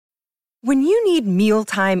When you need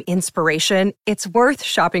mealtime inspiration, it's worth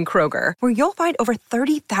shopping Kroger, where you'll find over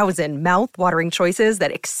 30,000 mouth-watering choices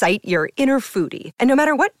that excite your inner foodie. And no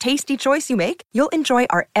matter what tasty choice you make, you'll enjoy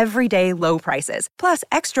our everyday low prices, plus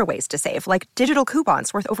extra ways to save, like digital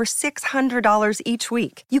coupons worth over $600 each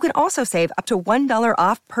week. You can also save up to $1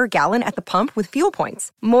 off per gallon at the pump with fuel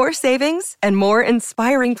points. More savings and more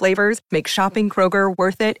inspiring flavors make shopping Kroger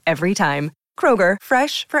worth it every time. Kroger,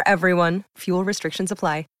 fresh for everyone. Fuel restrictions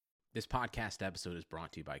apply. This podcast episode is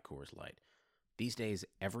brought to you by Coors Light. These days,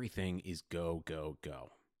 everything is go, go,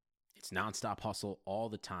 go. It's nonstop hustle all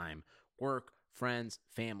the time. Work, friends,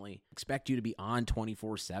 family, expect you to be on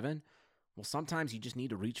 24/7. Well, sometimes you just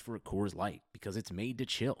need to reach for a Coors Light because it's made to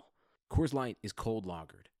chill. Coors Light is cold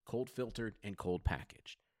lagered, cold filtered, and cold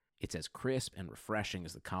packaged. It's as crisp and refreshing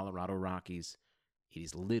as the Colorado Rockies. It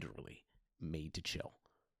is literally made to chill.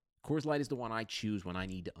 Coors Light is the one I choose when I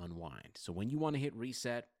need to unwind. So when you want to hit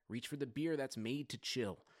reset, reach for the beer that's made to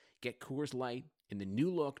chill. Get Coors Light in the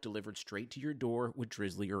new look delivered straight to your door with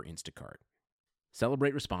Drizzly or Instacart.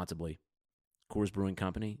 Celebrate responsibly. Coors Brewing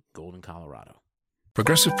Company, Golden, Colorado.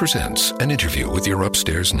 Progressive presents an interview with your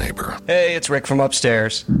upstairs neighbor. Hey, it's Rick from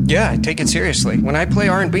upstairs. Yeah, I take it seriously. When I play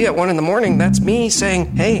R&B at 1 in the morning, that's me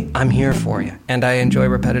saying, hey, I'm here for you. And I enjoy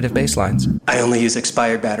repetitive bass lines. I only use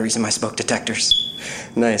expired batteries in my smoke detectors.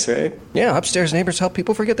 Nice, right? Yeah, upstairs neighbors help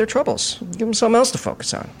people forget their troubles. Give them something else to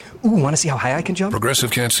focus on. Ooh, want to see how high I can jump?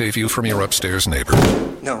 Progressive can't save you from your upstairs neighbor.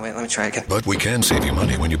 No, wait, let me try again. But we can save you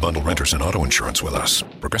money when you bundle renters and auto insurance with us.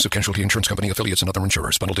 Progressive Casualty Insurance Company, affiliates, and other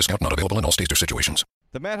insurers. Bundle discount not available in all states or situations.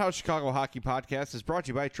 The Madhouse Chicago Hockey Podcast is brought to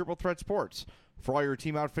you by Triple Threat Sports. For all your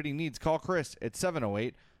team outfitting needs, call Chris at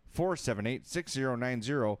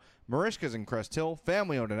 708-478-6090. Marishka's in Crest Hill,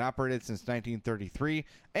 family-owned and operated since 1933.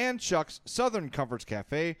 And Chuck's Southern Comforts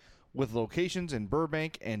Cafe with locations in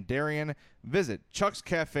Burbank and Darien. Visit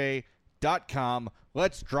chuckscafe.com.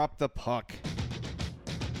 Let's drop the puck.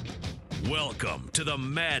 Welcome to the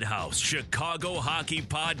Madhouse Chicago Hockey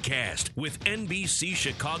Podcast with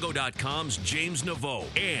NBCChicago.com's James Naveau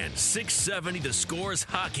and 670 The Score's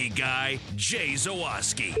hockey guy, Jay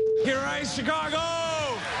Zawaski. Get right, Chicago!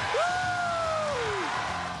 Woo!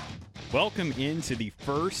 Welcome into the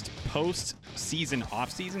first post-season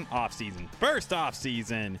first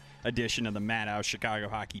off-season edition of the Madhouse Chicago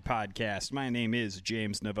Hockey Podcast. My name is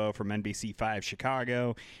James Naveau from NBC5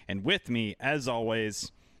 Chicago, and with me, as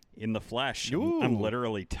always, in the flesh. Ooh. I'm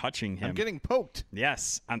literally touching him. I'm getting poked.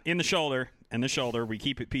 Yes, I'm in the shoulder. We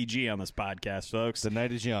keep it PG on this podcast, folks. The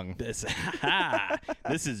night is young. This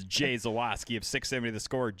is Jay Zawaski of 670 The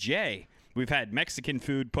Score. Jay, we've had Mexican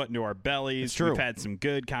food put into our bellies. It's true. We've had some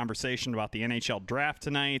good conversation about the NHL draft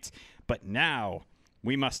tonight. But now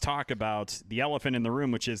we must talk about the elephant in the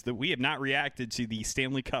room, which is that we have not reacted to the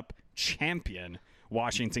Stanley Cup champion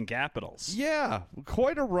Washington Capitals. Yeah,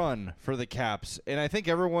 quite a run for the Caps. And I think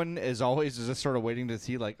everyone is just sort of waiting to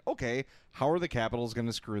see, like, okay, how are the Capitals going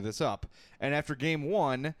to screw this up? And after game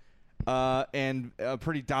one and a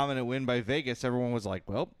pretty dominant win by Vegas, everyone was like,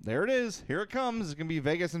 well, there it is. Here it comes. It's going to be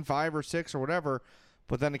Vegas in 5 or 6 or whatever.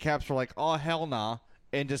 But then the Caps were like, oh, hell nah,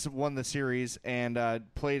 and just won the series and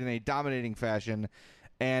played in a dominating fashion.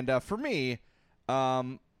 And for me,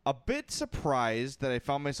 a bit surprised that I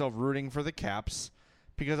found myself rooting for the Caps,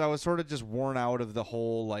 because I was sort of just worn out of the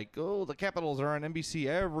whole, like, oh, the Capitals are on NBC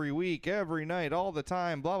every week, every night, all the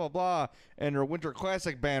time, blah, blah, blah, and their Winter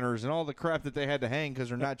Classic banners and all the crap that they had to hang because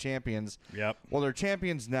they're not champions. Yep. Well, they're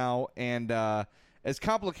champions now, and as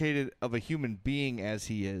complicated of a human being as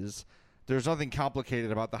he is, there's nothing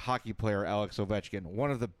complicated about the hockey player Alex Ovechkin,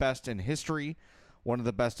 one of the best in history, one of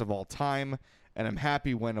the best of all time, and I'm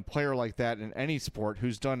happy when a player like that in any sport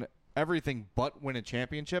who's done everything but win a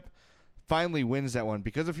championship finally wins that one.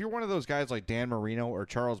 Because if you're one of those guys like Dan Marino or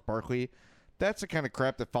Charles Barkley, that's the kind of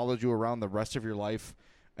crap that follows you around the rest of your life.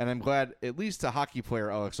 And I'm glad at least the hockey player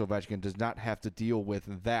Alex Ovechkin does not have to deal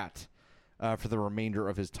with that for the remainder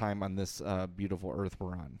of his time on this beautiful earth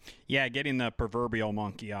we're on. Yeah, getting the proverbial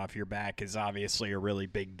monkey off your back is obviously a really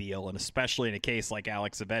big deal, and especially in a case like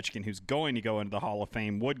Alex Ovechkin, who's going to go into the Hall of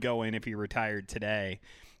Fame, would go in if he retired today.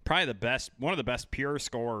 Probably one of the best pure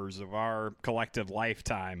scorers of our collective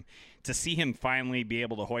lifetime. To see him finally be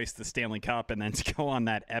able to hoist the Stanley Cup and then to go on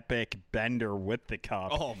that epic bender with the cup.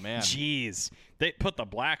 Oh, man. Jeez. They put the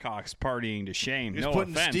Blackhawks partying to shame. He's no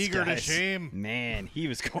putting offense, Steger guys. to shame. Man, he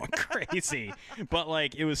was going crazy. But,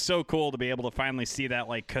 like, it was so cool to be able to finally see that,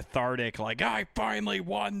 like, cathartic, like, I finally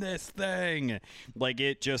won this thing. Like,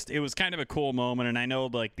 it was kind of a cool moment. And I know,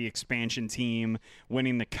 like, the expansion team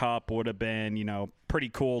winning the cup would have been, pretty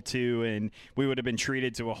cool too, and we would have been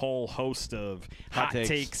treated to a whole host of hot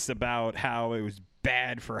takes about how it was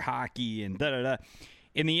bad for hockey and da-da-da.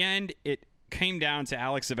 In the end, it came down to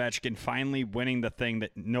Alex Ovechkin finally winning the thing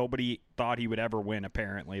that nobody thought he would ever win,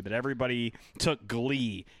 apparently, that everybody took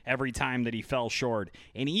glee every time that he fell short.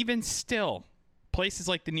 And even still, places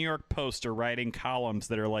like the New York Post are writing columns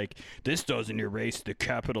that are like, this doesn't erase the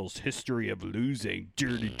Capitals' history of losing.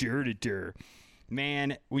 Dirty.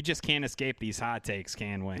 Man, we just can't escape these hot takes,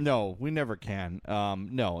 can we? No, we never can.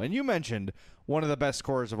 No, and you mentioned one of the best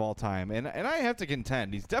scorers of all time, and I have to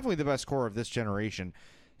contend he's definitely the best scorer of this generation.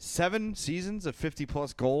 7 seasons of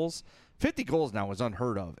 50-plus goals. 50 goals now is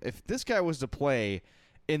unheard of. If this guy was to play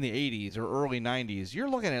in the 80s or early 90s, you're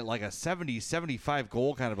looking at like a 70, 75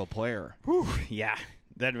 goal kind of a player. Whew, yeah,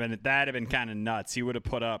 that'd have been kind of nuts. He would have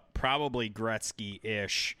put up probably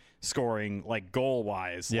Gretzky-ish scoring, like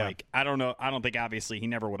goal-wise. Yeah. Like, I don't know. I don't think, obviously, he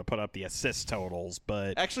never would have put up the assist totals,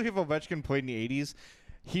 but Actually, if Ovechkin played in the 80s,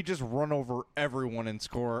 he'd just run over everyone and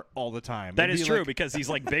score all the time. that is true like, because he's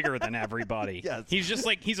like bigger than everybody. Yes. He's just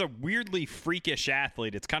like, he's a weirdly freakish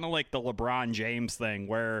athlete. It's kind of like the LeBron James thing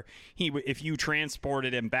where if you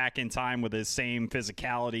transported him back in time with his same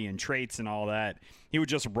physicality and traits and all that, he would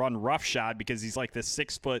just run roughshod because he's like this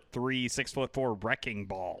 6'3", 6'4" wrecking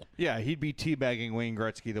ball. Yeah, he'd be teabagging Wayne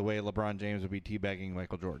Gretzky the way LeBron James would be teabagging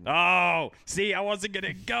Michael Jordan. Oh, see, I wasn't going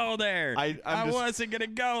to go there. I wasn't going to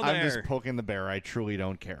go there. I'm just poking the bear. I truly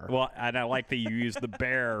don't care. Well, and I like that you use the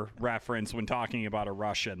bear reference when talking about a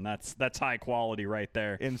Russian. That's high quality right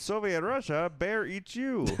there. In Soviet Russia, bear eats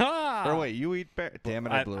you. Or wait, you eat bear. Damn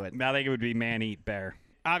it, I blew it. I think it would be man eat bear.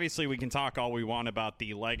 Obviously, we can talk all we want about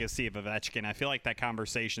the legacy of Ovechkin. I feel like that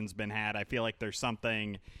conversation's been had. I feel like there's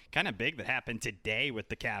something kind of big that happened today with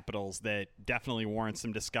the Capitals that definitely warrants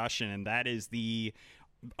some discussion, and that is the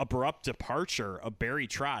abrupt departure of Barry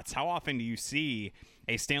Trotz. How often do you see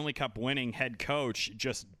a Stanley Cup winning head coach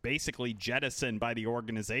just basically jettisoned by the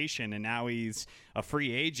organization, and now he's a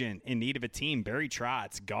free agent in need of a team? Barry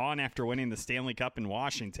Trotz gone after winning the Stanley Cup in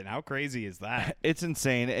Washington. How crazy is that? It's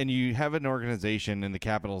insane, and you have an organization in the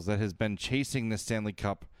Capitals that has been chasing the Stanley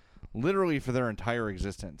Cup literally for their entire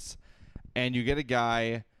existence, and you get a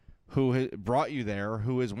guy who brought you there,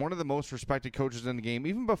 who is one of the most respected coaches in the game,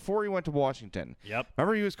 even before he went to Washington. Yep.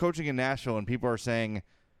 Remember, he was coaching in Nashville, and people are saying,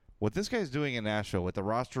 what this guy's doing in Nashville with the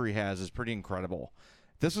roster he has is pretty incredible.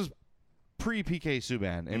 This was pre-PK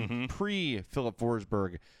Subban and pre-Philip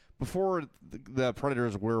Forsberg, before the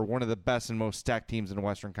Predators were one of the best and most stacked teams in the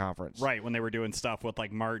Western Conference. Right, when they were doing stuff with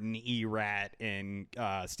like Martin Erat and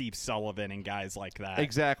Steve Sullivan and guys like that.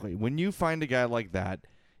 Exactly. When you find a guy like that,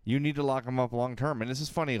 you need to lock him up long term. And this is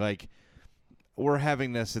funny, like, we're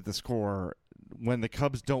having this at the Score when the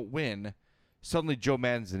Cubs don't win, suddenly Joe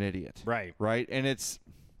Maddon's an idiot. Right. Right? And it's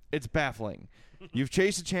baffling. You've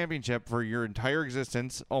chased a championship for your entire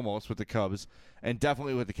existence, almost, with the Cubs, and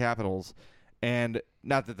definitely with the Capitals. And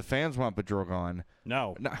not that the fans want Boudreau gone.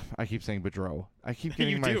 No, I keep saying Boudreau. I keep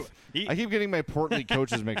getting I keep getting my portly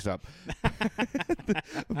coaches mixed up.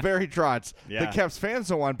 Barry Trotz. Yeah. The Caps fans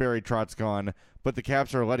don't want Barry Trotz gone, but the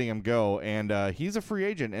Caps are letting him go, and he's a free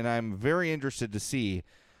agent. And I'm very interested to see.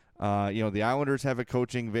 The Islanders have a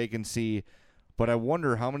coaching vacancy, but I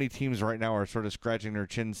wonder how many teams right now are sort of scratching their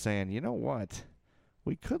chins, saying, "You know what?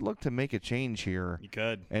 We could look to make a change here. You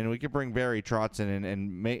could. And we could bring Barry Trotz in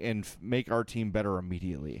and make our team better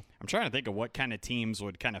immediately." I'm trying to think of what kind of teams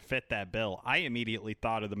would kind of fit that bill. I immediately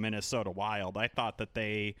thought of the Minnesota Wild. I thought that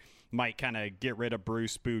they might kind of get rid of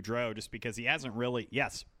Bruce Boudreau just because he hasn't really –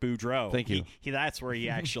 yes, Boudreau. Thank you. That's where he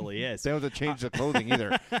actually is. They don't have to change the clothing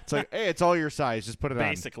either. It's like, hey, it's all your size. Just put it on.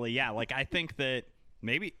 Basically, yeah. Like, I think that –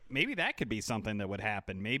 Maybe that could be something that would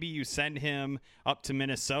happen. Maybe you send him up to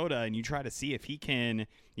Minnesota and you try to see if he can,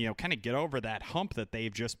 kind of get over that hump that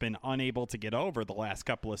they've just been unable to get over the last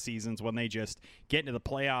couple of seasons when they just get into the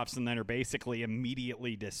playoffs and then are basically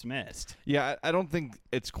immediately dismissed. Yeah, I don't think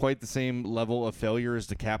it's quite the same level of failure as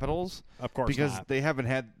the Capitals. Of course because not. They haven't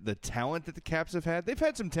had the talent that the Caps have had. They've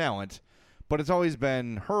had some talent, but it's always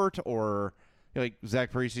been hurt or – like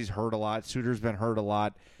Zach Parise's hurt a lot. Suter's been hurt a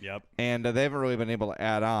lot. Yep. And they haven't really been able to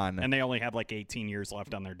add on. And they only have like 18 years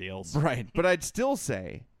left on their deals. Right. But I'd still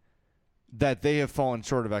say that they have fallen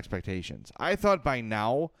short of expectations. I thought by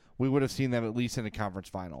now we would have seen them at least in a conference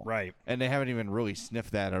final. Right. And they haven't even really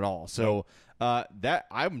sniffed that at all. So that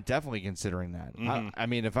I'm definitely considering that. Mm-hmm. I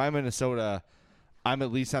mean, if I'm Minnesota, I'm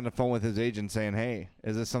at least on the phone with his agent saying, hey,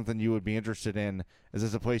 is this something you would be interested in? Is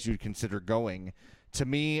this a place you'd consider going? To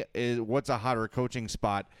me, what's a hotter coaching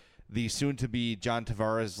spot the soon-to-be John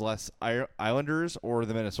Tavares-less Islanders or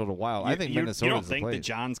the Minnesota Wild? I think Minnesota. You don't think that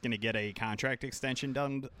John's going to get a contract extension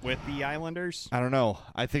done with the Islanders? I don't know.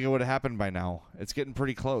 I think it would have happened by now. It's getting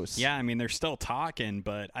pretty close. Yeah, I mean, they're still talking,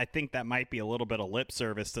 but I think that might be a little bit of lip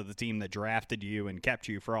service to the team that drafted you and kept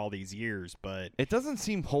you for all these years. But it doesn't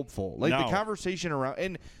seem hopeful. Like the conversation around,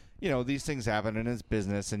 and these things happen and it's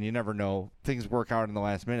business, and you never know. Things work out in the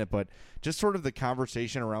last minute, but just sort of the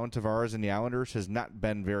conversation around Tavares and the Islanders has not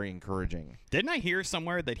been very encouraging. Didn't I hear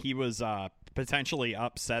somewhere that he was potentially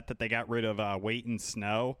upset that they got rid of Waite and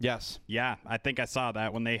Snow? Yes. Yeah, I think I saw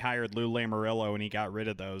that when they hired Lou Lamoriello and he got rid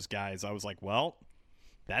of those guys. I was like, well,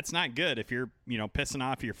 that's not good if you're, pissing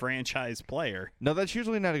off your franchise player. No, that's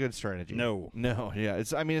usually not a good strategy. No, yeah.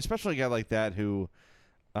 Especially a guy like that who,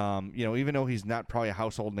 even though he's not probably a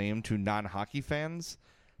household name to non-hockey fans,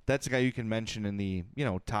 that's a guy you can mention in the,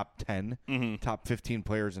 top 10, top 15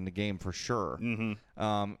 players in the game for sure.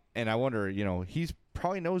 Mm-hmm. And I wonder, he's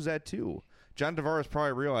probably knows that too. John Tavares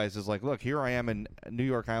probably realizes, like, look, here I am in New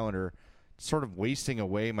York Islander, sort of wasting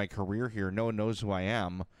away my career here. No one knows who I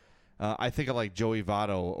am. I think of like Joey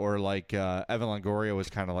Votto or like Evan Longoria was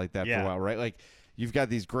kind of like that for a while, right? Like you've got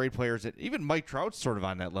these great players that even Mike Trout's sort of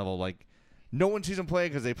on that level. Like no one sees them play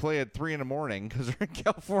because they play at 3 a.m. because they're in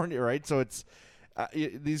California, right? So it's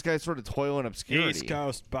these guys sort of toil in obscurity. East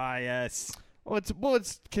Coast bias. Well,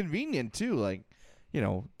 it's convenient too. Like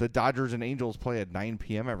the Dodgers and Angels play at 9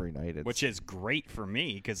 p.m. every night, which is great for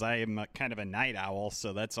me because I am kind of a night owl,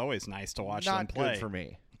 so that's always nice to watch them play. Not good for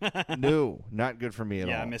me. No, not good for me at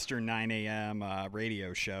all. Yeah, Mr. 9 a.m.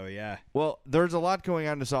 Radio show, yeah. Well, there's a lot going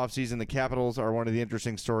on this offseason. The Capitals are one of the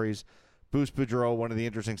interesting stories. Bruce Boudreau, one of the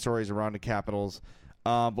interesting stories around the Capitals.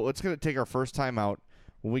 But let's take our first time out.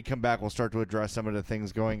 When we come back, we'll start to address some of the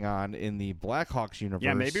things going on in the Blackhawks universe.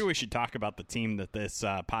 Yeah, maybe we should talk about the team that this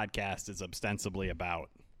podcast is ostensibly about.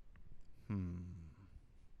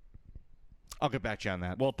 I'll get back to you on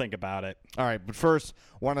that. We'll think about it. All right, but first,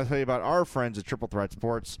 I want to tell you about our friends at Triple Threat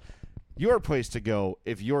Sports. Your place to go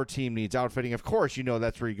if your team needs outfitting. Of course,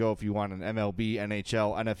 that's where you go if you want an MLB,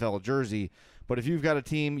 NHL, NFL jersey. But if you've got a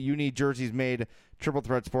team, you need jerseys made, Triple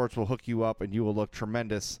Threat Sports will hook you up, and you will look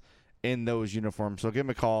tremendous in those uniforms. So give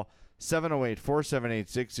them a call,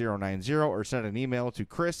 708-478-6090, or send an email to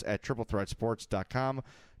chris@triplethreatsports.com.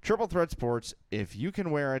 Triple Threat Sports, if you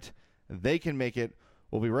can wear it, they can make it.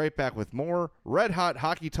 We'll be right back with more red-hot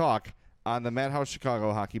hockey talk on the Madhouse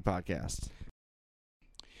Chicago Hockey Podcast.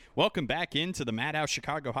 Welcome back into the Madhouse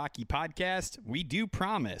Chicago Hockey Podcast. We do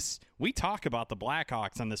promise we talk about the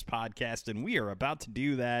Blackhawks on this podcast, and we are about to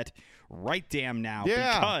do that right damn now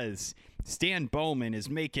because Stan Bowman is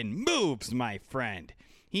making moves, my friend.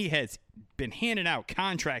 He has been handing out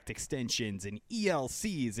contract extensions and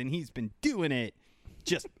ELCs, and he's been doing it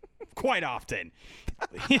just quite often.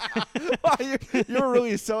 You're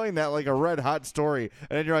really selling that like a red-hot story,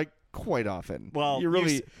 and then you're like, quite often. Well, you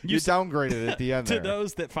downgraded it at the end. To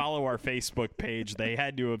those that follow our Facebook page, they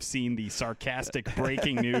had to have seen the sarcastic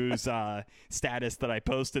breaking news status that I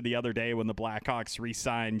posted the other day when the Blackhawks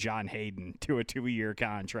re-signed John Hayden to a 2-year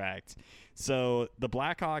contract. So the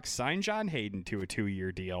Blackhawks signed John Hayden to a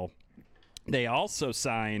 2-year deal. They also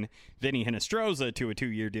signed Vinny Hinostroza to a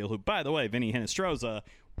 2-year deal, who, by the way, Vinny Hinostroza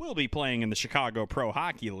will be playing in the Chicago Pro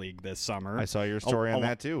Hockey League this summer. I saw your story on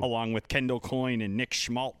that, too. Along with Kendall Coyne and Nick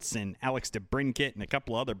Schmaltz and Alex DeBrincat and a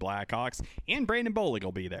couple other Blackhawks. And Brandon Bollig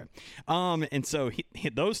will be there. And so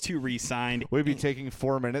those two re-signed. We'd be taking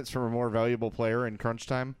 4 minutes from a more valuable player in crunch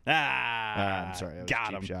time? I'm sorry. That was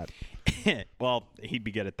got a him. cheap shot. Well, he'd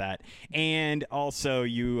be good at that. And also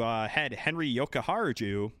you had Henry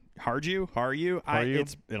Jokiharju.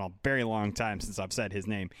 It's been a very long time since I've said his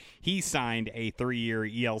name. He signed a 3-year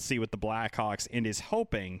ELC with the Blackhawks and is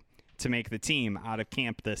hoping to make the team out of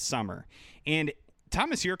camp this summer. And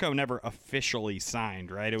Thomas Yurko never officially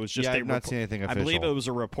signed, right? It was just I've not seen anything official. I believe it was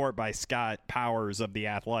a report by Scott Powers of The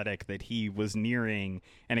Athletic that he was nearing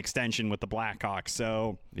an extension with the Blackhawks.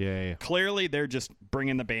 So clearly they're just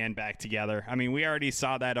bringing the band back together. I mean, we already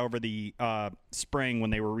saw that over the spring when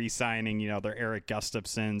they were re-signing, their Eric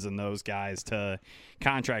Gustafsons and those guys to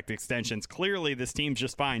contract extensions. Clearly this team's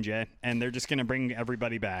just fine, Jay, and they're just going to bring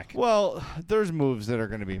everybody back. Well, there's moves that are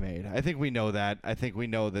going to be made. I think we know that. I think we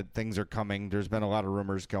know that things are coming. There's been a lot of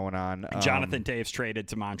rumors going on. Jonathan Taves traded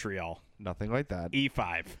to Montreal. Nothing like that.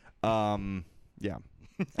 E5. Yeah.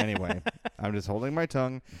 Anyway, I'm just holding my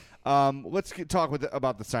tongue. Let's talk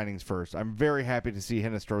about the signings first. I'm very happy to see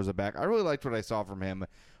Hinostroza back. I really liked what I saw from him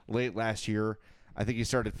late last year. I think he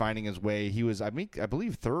started finding his way. He was, I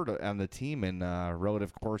believe, third on the team in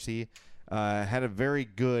relative Corsi. Had a very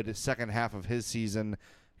good second half of his season.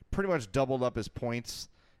 Pretty much doubled up his points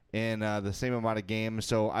in the same amount of games.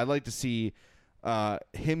 So I'd like to see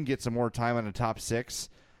him get some more time on the top 6.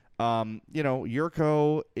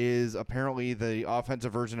 Yurko is apparently the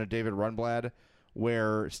offensive version of David Rundblad,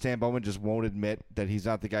 where Stan Bowman just won't admit that he's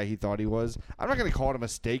not the guy he thought he was. I'm not going to call it a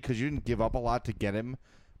mistake because you didn't give up a lot to get him,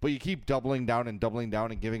 but you keep doubling down and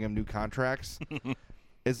giving him new contracts.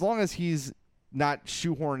 As long as he's not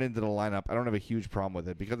shoehorned into the lineup, I don't have a huge problem with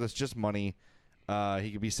it because it's just money.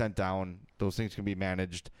 He could be sent down. Those things can be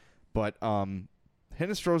managed. But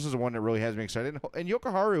Hinostroza is the one that really has me excited. And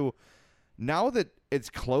Yokoharu, now that it's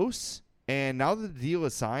close and now that the deal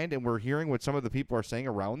is signed and we're hearing what some of the people are saying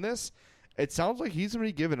around this, it sounds like he's going to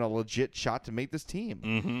be given a legit shot to make this team.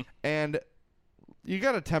 Mm-hmm. And you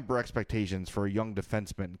got to temper expectations for a young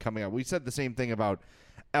defenseman coming up. We said the same thing about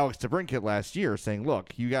Alex DeBrincat last year, saying,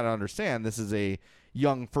 look, you got to understand this is a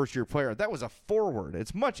young first-year player. That was a forward.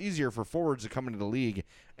 It's much easier for forwards to come into the league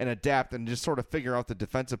and adapt and just sort of figure out the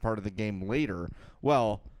defensive part of the game later.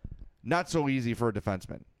 Well, not so easy for a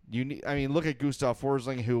defenseman. Look at Gustav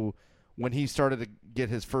Forsling, who, when he started to get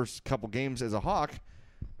his first couple games as a Hawk,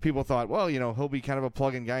 people thought, well, he'll be kind of a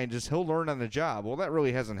plug-in guy and he'll learn on the job. Well, that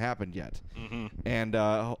really hasn't happened yet. Mm-hmm. And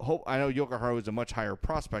I know Yokoharu is a much higher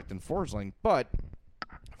prospect than Forsling, but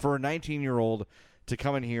for a 19-year-old to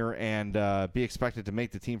come in here and be expected to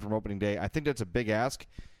make the team from opening day, I think that's a big ask.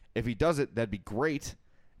 If he does it, that'd be great.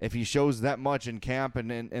 If he shows that much in camp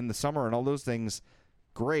and in the summer and all those things,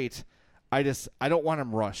 great. I don't want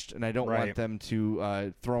him rushed, and I don't want them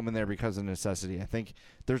to throw him in there because of necessity. I think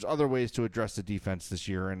there's other ways to address the defense this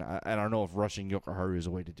year, and I don't know if rushing Yokoharu is a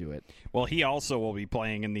way to do it. Well, he also will be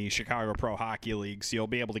playing in the Chicago Pro Hockey League, so you'll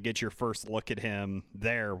be able to get your first look at him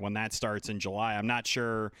there when that starts in July. I'm not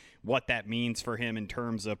sure what that means for him in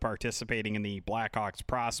terms of participating in the Blackhawks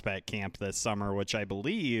prospect camp this summer, which I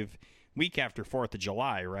believe week after 4th of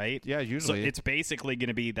July, right? Yeah, usually. So it's basically going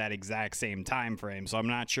to be that exact same time frame. So I'm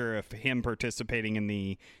not sure if him participating in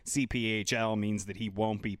the CPHL means that he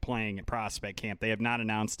won't be playing at prospect camp. They have not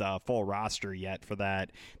announced a full roster yet for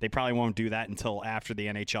that. They probably won't do that until after the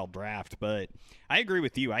NHL draft. But I agree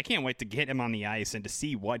with you. I can't wait to get him on the ice and to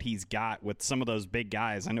see what he's got with some of those big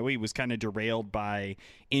guys. I know he was kind of derailed by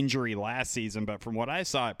injury last season, but from what I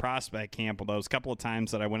saw at prospect camp, those couple of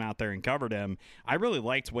times that I went out there and covered him, I really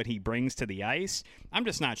liked what he brings to the ice. I'm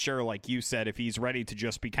just not sure, like you said, if he's ready to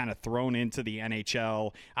just be kind of thrown into the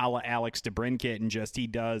NHL a la Alex DeBrincat and just he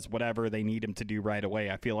does whatever they need him to do right away.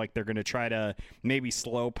 I feel like they're going to try to maybe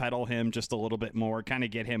slow pedal him just a little bit more, kind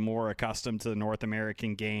of get him more accustomed to the North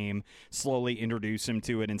American game, slowly introduce him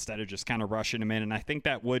to it instead of just kind of rushing him in. And I think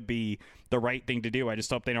that would be the right thing to do. I just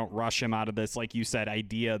hope they don't rush him out of this, like you said,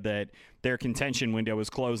 idea that their contention window is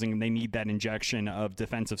closing and they need that injection of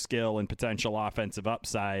defensive skill and potential offensive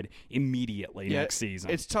upside immediately next season.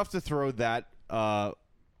 It's tough to throw that, oh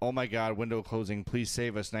my God, window closing, please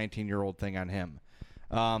save us 19-year-old thing on him.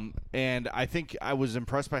 And I think I was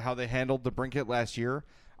impressed by how they handled DeBrincat last year.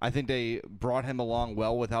 I think they brought him along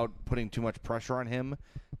well without putting too much pressure on him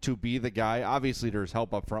to be the guy. Obviously, there's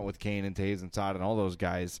help up front with Kane and Taves and Saad and all those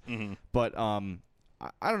guys. Mm-hmm. But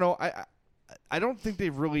I don't know. I don't think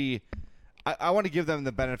they've really – I want to give them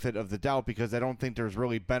the benefit of the doubt because I don't think there's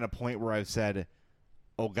really been a point where I've said,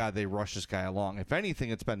 oh, God, they rushed this guy along. If anything,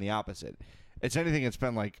 it's been the opposite. It's anything, it's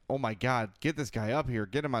been like, oh, my God, get this guy up here.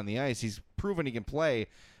 Get him on the ice. He's proven he can play.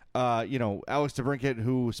 Alex DeBrincat,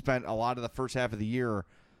 who spent a lot of the first half of the year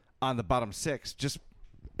on the bottom 6, just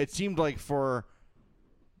it seemed like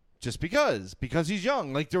because he's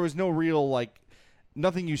young. Like, there was no real,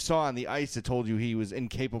 nothing you saw on the ice that told you he was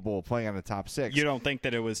incapable of playing on the top 6. You don't think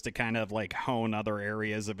that it was to kind of hone other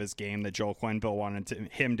areas of his game that Joel Quenneville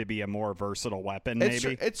wanted him to be a more versatile weapon,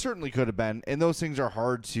 maybe? It certainly could have been. And those things are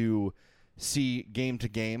hard to see game to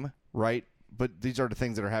game, right? But these are the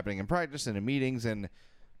things that are happening in practice and in meetings. And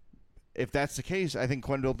if that's the case, I think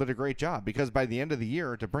Quenneville did a great job because by the end of the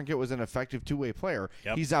year, DeBrincat was an effective two-way player.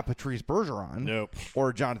 Yep. He's not Patrice Bergeron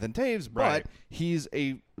or Jonathan Taves, but he's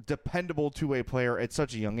a dependable two-way player at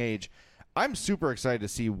such a young age. I'm super excited to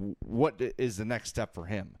see what is the next step for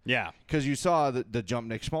him. Yeah. Because you saw the jump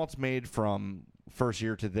Nick Schmaltz made from first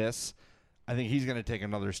year to this. I think he's going to take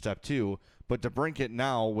another step too. But DeBrincat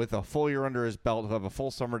now, with a full year under his belt, who have a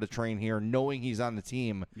full summer to train here, knowing he's on the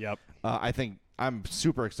team, I think I'm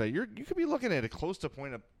super excited. You could be looking at a close to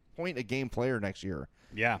point a game player next year.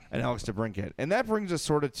 Yeah. And Alex DeBrincat. And that brings us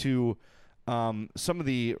sort of to some of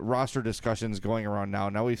the roster discussions going around now.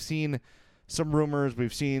 Now, we've seen some rumors.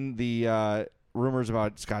 We've seen the rumors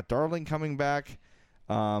about Scott Darling coming back,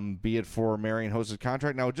 be it for Marian Host's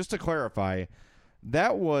contract. Now, just to clarify,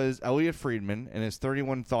 that was Elliot Friedman in his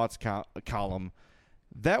 31 Thoughts column.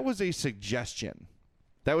 That was a suggestion.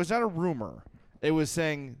 That was not a rumor. It was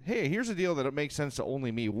saying, hey, here's a deal that it makes sense to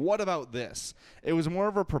only me. What about this? It was more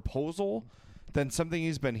of a proposal than something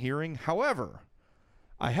he's been hearing. However,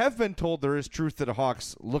 I have been told there is truth to the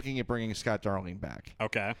Hawks looking at bringing Scott Darling back.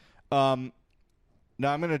 Okay.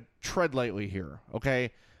 Now, I'm going to tread lightly here,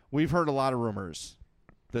 okay? We've heard a lot of rumors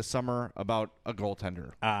this summer about a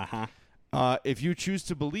goaltender. Uh-huh. If you choose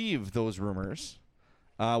to believe those rumors,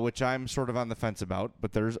 which I'm sort of on the fence about,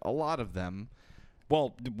 but there's a lot of them.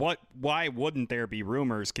 Well, why wouldn't there be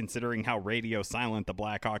rumors considering how radio silent the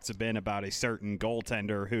Blackhawks have been about a certain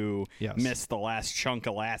goaltender who missed the last chunk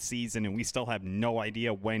of last season, and we still have no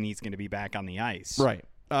idea when he's going to be back on the ice? Right.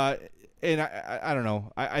 And I don't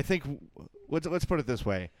know. I think let's put it this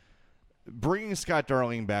way. Bringing Scott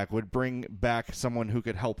Darling back would bring back someone who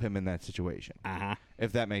could help him in that situation,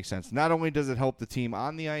 if that makes sense. Not only does it help the team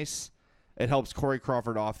on the ice, it helps Corey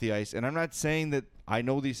Crawford off the ice. And I'm not saying that I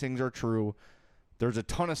know these things are true. There's a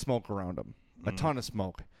ton of smoke around him, a ton of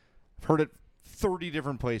smoke. I've heard it 30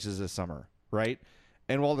 different places this summer, right?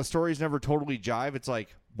 And while the stories never totally jive, it's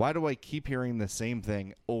like, why do I keep hearing the same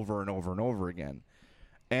thing over and over and over again?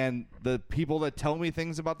 And the people that tell me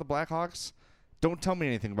things about the Blackhawks don't tell me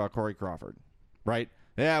anything about Corey Crawford, right?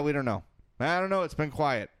 Yeah, we don't know. I don't know. It's been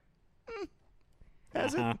quiet.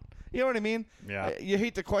 Has it? You know what I mean? Yeah. You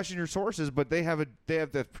hate to question your sources, but they have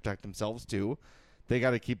to protect themselves too. They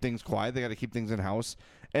got to keep things quiet. They got to keep things in house.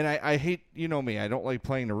 And I hate, you know me, I don't like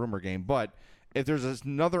playing the rumor game. But if there's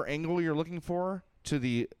another angle you're looking for to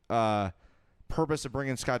the purpose of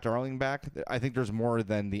bringing Scott Darling back, I think there's more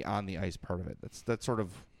than the on the ice part of it. That's sort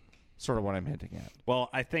of what I'm hinting at. Well,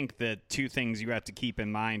 I think the two things you have to keep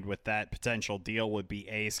in mind with that potential deal would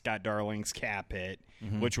be Scott Darling's cap hit,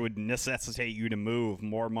 which would necessitate you to move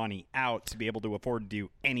more money out to be able to afford to do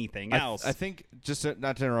anything else. I think, just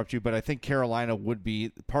not to interrupt you, but I think Carolina would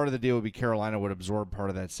be, part of the deal would be Carolina would absorb part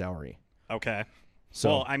of that salary. Okay. So,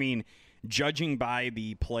 well, I mean, judging by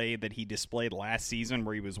the play that he displayed last season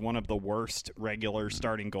where he was one of the worst regular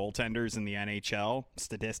starting goaltenders in the NHL,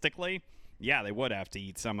 statistically, yeah, they would have to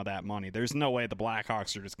eat some of that money. There's no way the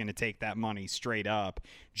Blackhawks are just going to take that money straight up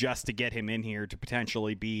just to get him in here to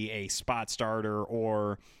potentially be a spot starter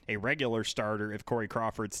or a regular starter if Corey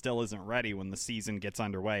Crawford still isn't ready when the season gets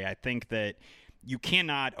underway. I think that you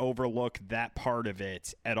cannot overlook that part of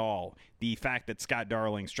it at all. The fact that Scott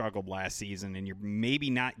Darling struggled last season and you're maybe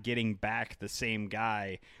not getting back the same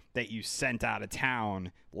guy that you sent out of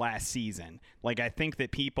town last season. Like, I think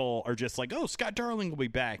that people are just like, oh, Scott Darling will be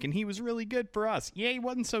back, and he was really good for us. Yeah, he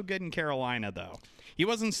wasn't so good in Carolina, though. He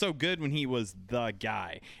wasn't so good when he was the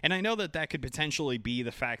guy. And I know that that could potentially be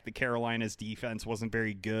the fact that Carolina's defense wasn't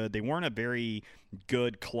very good. They weren't a very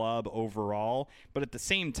good club overall. But at the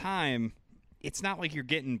same time, it's not like you're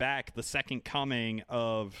getting back the second coming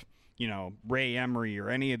of, you know, Ray Emery or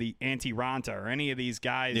any of the Antti Raanta or any of these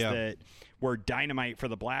guys that were dynamite for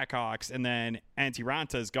the Blackhawks, and then Antti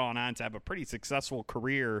Raanta has gone on to have a pretty successful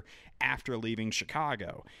career after leaving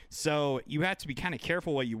Chicago. So you have to be kind of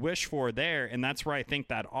careful what you wish for there, and that's where I think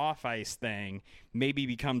that off-ice thing maybe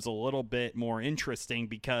becomes a little bit more interesting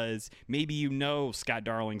because maybe you know Scott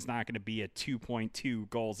Darling's not going to be a 2.2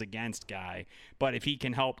 goals against guy, but if he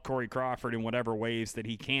can help Corey Crawford in whatever ways that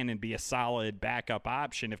he can and be a solid backup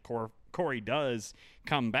option if Corey does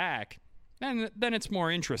come back, then it's more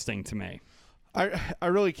interesting to me. I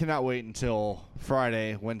really cannot wait until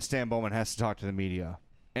Friday when Stan Bowman has to talk to the media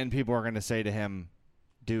and people are going to say to him,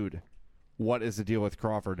 dude, what is the deal with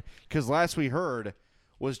Crawford? Because last we heard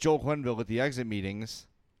was Joel Quenneville at the exit meetings,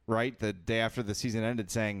 right, the day after the season ended,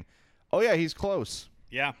 saying, oh, yeah, he's close.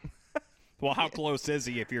 Yeah. Well, how close is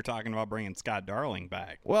he if you're talking about bringing Scott Darling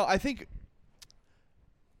back? Well, I think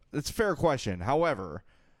it's a fair question. However,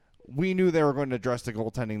 we knew they were going to address the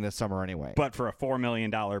goaltending this summer anyway. But for a $4 million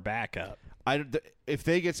backup. If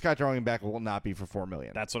they get Scott Darling back, it will not be for $4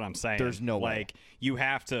 million. That's what I'm saying. There's no way. Like, you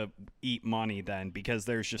have to eat money then because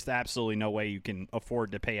there's just absolutely no way you can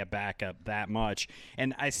afford to pay a backup that much.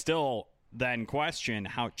 And I still then question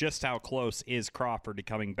how close is Crawford to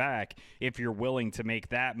coming back if you're willing to make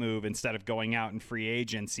that move instead of going out in free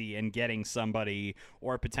agency and getting somebody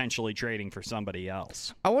or potentially trading for somebody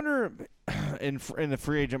else. I wonder in the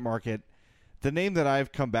free agent market, the name that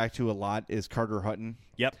I've come back to a lot is Carter Hutton.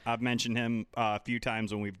 Yep, I've mentioned him a few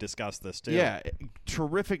times when we've discussed this too. Yeah,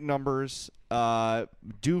 terrific numbers,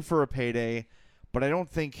 due for a payday, but I don't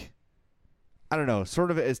know,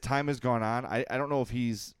 sort of as time has gone on, I don't know if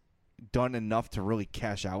he's done enough to really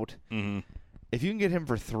cash out. Mm-hmm. If you can get him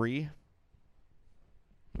for 3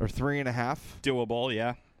 or 3.5, doable,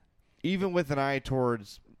 yeah. Even with an eye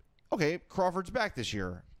towards, okay, Crawford's back this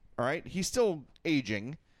year. All right, he's still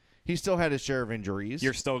aging. he still had his share of injuries.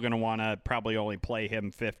 You're still going to want to probably only play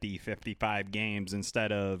him 50, 55 games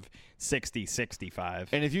instead of 60, 65.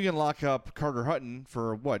 And if you can lock up Carter Hutton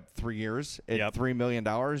for, 3 years at $3 million,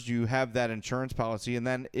 you have that insurance policy. And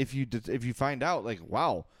then if you find out, like,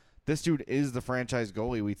 wow, this dude is the franchise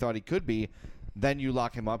goalie we thought he could be, then you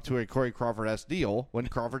lock him up to a Corey Crawford-esque deal when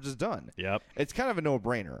Crawford's is done. Yep. It's kind of a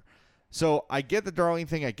no-brainer. So I get the Darling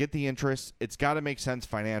thing. I get the interest. It's got to make sense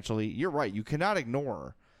financially. You're right. You cannot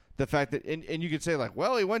ignore the fact that, and you could say, like,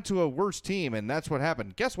 well, he went to a worse team, and that's what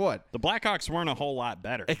happened. Guess what? The Blackhawks weren't a whole lot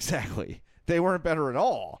better. Exactly. They weren't better at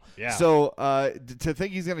all. Yeah. So to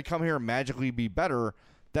think he's going to come here and magically be better,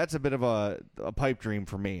 that's a bit of a pipe dream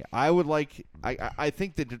for me. I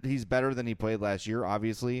think that he's better than he played last year,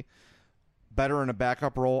 obviously. Better in a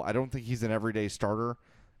backup role. I don't think he's an everyday starter.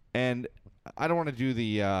 And I don't want to do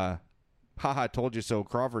the haha, told you so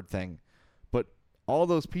Crawford thing. But all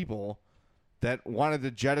those people that wanted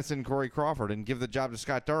to jettison Corey Crawford and give the job to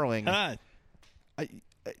Scott Darling,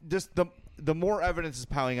 just the more evidence is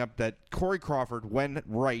piling up that Corey Crawford, when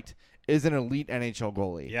right, is an elite NHL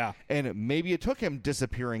goalie. Yeah. And maybe it took him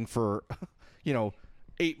disappearing for,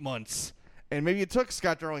 8 months. And maybe it took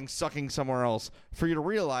Scott Darling sucking somewhere else for you to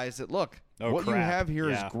realize that, look, what you have here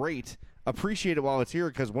is great. Appreciate it while it's here,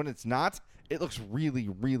 because when it's not, it looks really,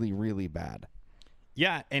 really, really bad.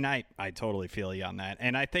 Yeah, and I totally feel you on that.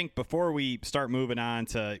 And I think before we start moving on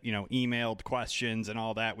to, emailed questions and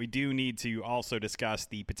all that, we do need to also discuss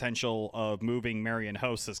the potential of moving Marian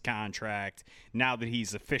Hossa's contract now that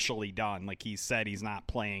he's officially done. Like he said, he's not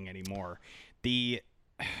playing anymore.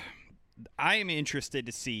 I am interested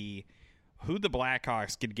to see who the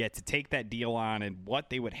Blackhawks could get to take that deal on and what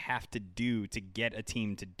they would have to do to get a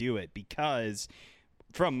team to do it, because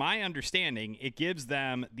from my understanding, it gives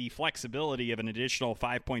them the flexibility of an additional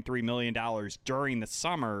 $5.3 million during the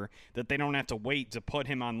summer that they don't have to wait to put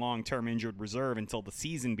him on long-term injured reserve until the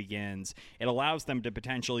season begins. It allows them to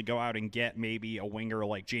potentially go out and get maybe a winger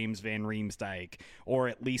like James Van Riemsdyk, or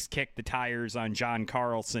at least kick the tires on John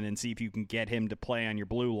Carlson and see if you can get him to play on your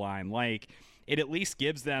blue line. Like, it at least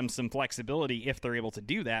gives them some flexibility if they're able to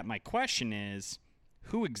do that. My question is,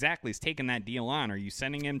 who exactly is taking that deal on? Are you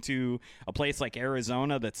sending him to a place like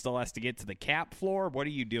Arizona that still has to get to the cap floor? What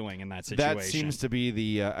are you doing in that situation? That seems to be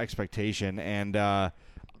the expectation. And I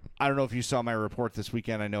don't know if you saw my report this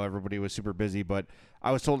weekend. I know everybody was super busy, but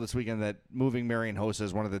I was told this weekend that moving Marian Hossa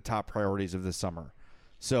is one of the top priorities of this summer.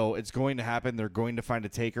 So it's going to happen. They're going to find a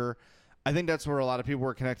taker. I think that's where a lot of people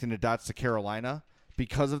were connecting the dots to Carolina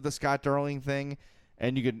because of the Scott Darling thing.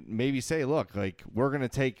 And you could maybe say, look, like, we'll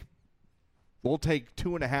take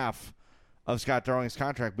 2.5 of Scott Darling's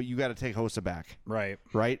contract, but you got to take Hossa back. Right.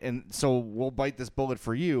 And so we'll bite this bullet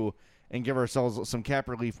for you and give ourselves some cap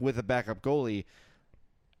relief with a backup goalie.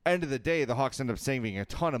 End of the day, the Hawks end up saving a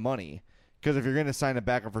ton of money, because if you're going to sign a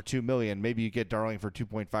backup for $2 million, maybe you get Darling for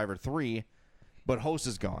 2.5 or 3, but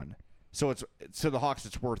Hossa's gone. So to the Hawks,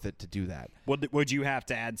 it's worth it to do that. Would you have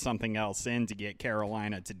to add something else in to get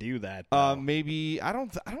Carolina to do that? Maybe I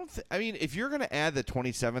mean, if you're going to add the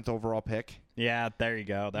 27th overall pick, yeah, there you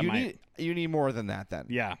go. You need more than that then.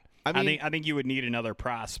 Yeah, I think you would need another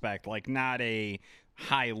prospect, like not a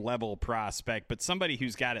high-level prospect, but somebody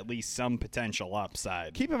who's got at least some potential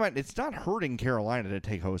upside. Keep in mind, it's not hurting Carolina to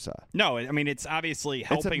take Hossa. No, I mean, it's obviously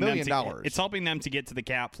helping them. $1 million. It's helping them to get to the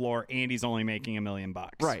cap floor, and he's only making $1 million.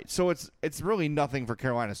 Right. So it's really nothing for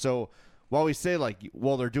Carolina. So while we say, like,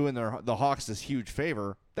 well, they're doing the Hawks this huge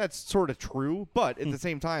favor, that's sort of true. But at the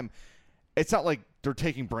same time, it's not like they're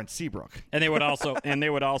taking Brent Seabrook. And they would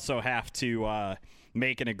also have to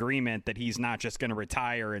make an agreement that he's not just going to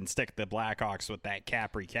retire and stick the Blackhawks with that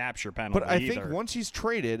cap recapture penalty. But I think once he's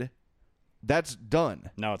traded, that's done.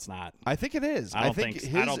 No, it's not. I think it is. I don't think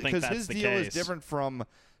because that's his the deal case. is different from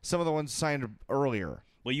some of the ones signed earlier.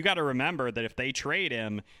 Well, you got to remember that if they trade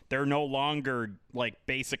him, they're no longer like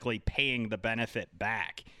basically paying the benefit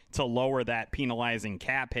back to lower that penalizing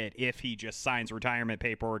cap hit if he just signs retirement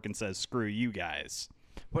paperwork and says, "Screw you guys."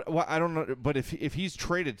 But I don't know. But if he's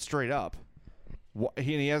traded straight up,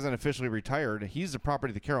 he hasn't officially retired, he's the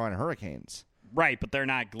property of the Carolina Hurricanes. Right, but they're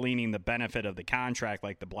not gleaning the benefit of the contract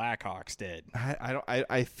like the Blackhawks did.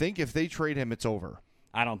 I think if they trade him, it's over.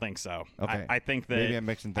 I don't think so. Okay. I think that maybe I'm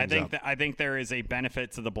mixing things up. I think there is a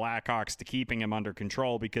benefit to the Blackhawks to keeping him under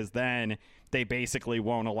control, because then they basically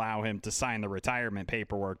won't allow him to sign the retirement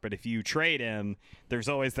paperwork. But if you trade him, there's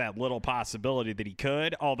always that little possibility that he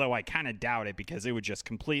could, although I kind of doubt it, because it would just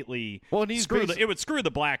completely it would screw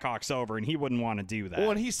the Blackhawks over, and he wouldn't want to do that.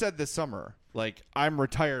 Well, and he said this summer, like, I'm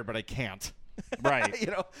retired, but I can't. Right.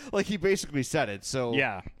 Like he basically said it. So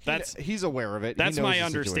yeah, he's aware of it. That's my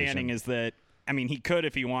understanding, is that I mean, he could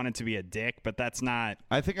if he wanted to be a dick, but that's not.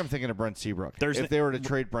 I think I'm thinking of Brent Seabrook. If they were to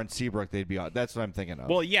trade Brent Seabrook, they'd be out. That's what I'm thinking of.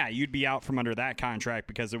 Well, yeah, you'd be out from under that contract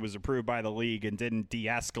because it was approved by the league and didn't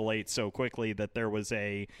de-escalate so quickly that there was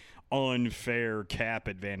a unfair cap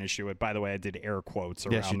advantage to it. By the way, I did air quotes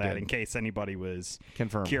around that in case anybody was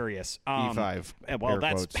curious. E5. Well,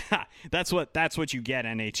 that's what you get,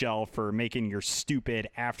 NHL, for making your stupid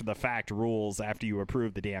after the fact rules after you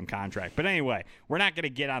approve the damn contract. But anyway, we're not going to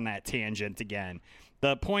get on that tangent again.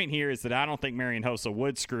 The point here is that I don't think Marian Hossa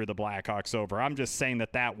would screw the Blackhawks over. I'm just saying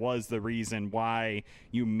that was the reason why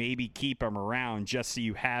you maybe keep him around, just so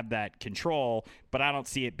you have that control, but I don't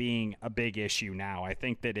see it being a big issue now. I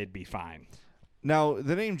think that it'd be fine. Now,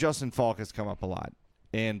 the name Justin Falk has come up a lot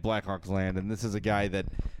in Blackhawks land, and this is a guy that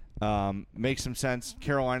makes some sense.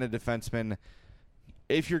 Carolina defenseman,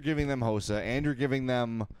 if you're giving them Hossa and you're giving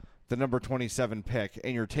them the number 27 pick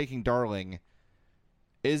and you're taking Darling,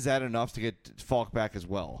 is that enough to get Falk back as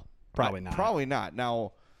well? Probably not. Probably not.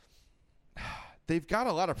 Now, they've got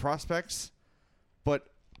a lot of prospects, but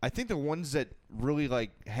I think the ones that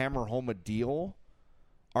really hammer home a deal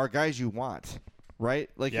are guys you want,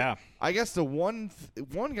 right? Yeah. I guess the one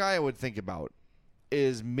guy I would think about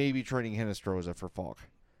is maybe trading Hinostroza for Falk.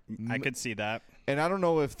 I could see that. And I don't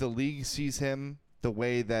know if the league sees him the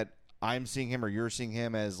way that I'm seeing him or you're seeing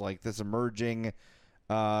him as this emerging,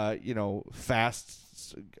 fast,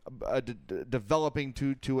 developing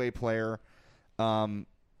two-way player. I don't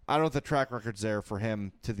know if the track record's there for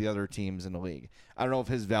him to the other teams in the league. I don't know if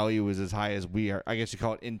his value is as high as we are. I guess you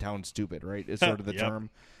call it in-town stupid, right? Is sort of the term.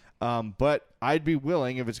 But I'd be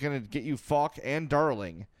willing, if it's going to get you Falk and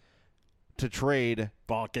Darling, to trade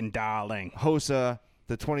Falk and Darling, Hossa,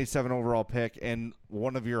 the 27 overall pick, and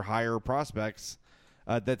one of your higher prospects.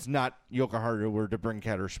 That's not Jokiharju or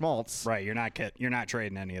DeBrincat or Schmaltz. Right, you're not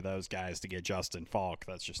trading any of those guys to get Justin Falk.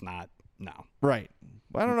 That's just not Right.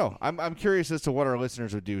 I don't know. I'm curious as to what our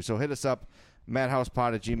listeners would do. So hit us up,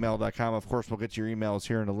 madhousepod@gmail.com. Of course, we'll get your emails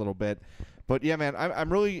here in a little bit. But yeah, man,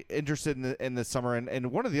 I'm really interested in this summer.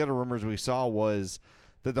 And one of the other rumors we saw was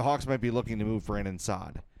that the Hawks might be looking to move Brandon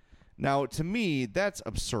Saad. Now, to me, that's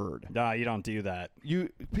absurd. No, you don't do that.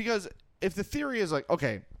 Because if the theory is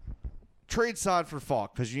okay, trade Saad for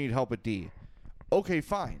Falk because you need help at D. Okay,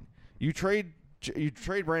 fine. You trade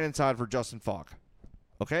Brandon Saad for Justin Falk.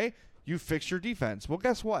 Okay, you fix your defense. Well,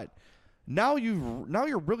 guess what? Now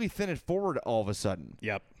you're really thin at forward all of a sudden.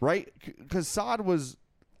 Yep. Right? Because Saad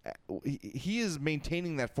he is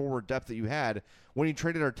maintaining that forward depth that you had when you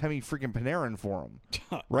traded Artemi freaking Panarin for him.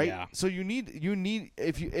 Right? Yeah. So you need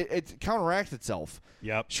it counteracts itself.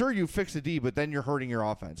 Yep. Sure, you fix the D, but then you're hurting your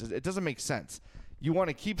offense. It doesn't make sense. You want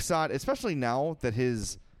to keep Saad, especially now that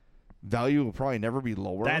his value will probably never be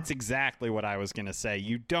lower. That's exactly what I was going to say.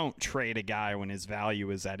 You don't trade a guy when his value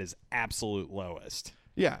is at his absolute lowest.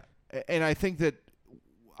 Yeah, and I think that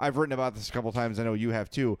I've written about this a couple times. I know you have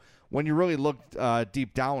too. When you really looked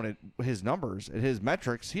deep down at his numbers, at his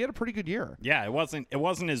metrics, he had a pretty good year. Yeah, it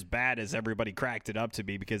wasn't as bad as everybody cracked it up to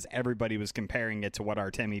be because everybody was comparing it to what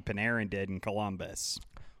Artemi Panarin did in Columbus.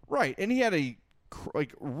 Right, and he had a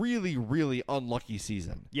really, really unlucky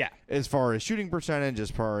season. Yeah. As far as shooting percentage,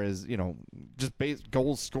 as far as, just base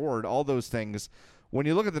goals scored, all those things. When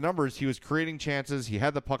you look at the numbers, he was creating chances. He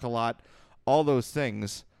had the puck a lot, all those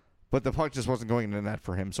things, but the puck just wasn't going in the net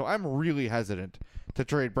for him. So I'm really hesitant to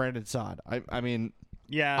trade Brandon Saad. I mean,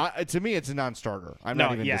 yeah. To me, it's a non-starter. I'm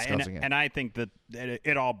not even discussing it. And I think that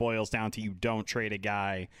it all boils down to you don't trade a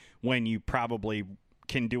guy when you probably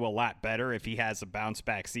can do a lot better if he has a bounce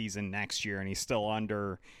back season next year and he's still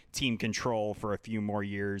under team control for a few more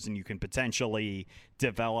years, and you can potentially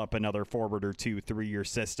develop another forward or two through your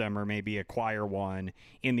system, or maybe acquire one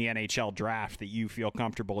in the NHL draft that you feel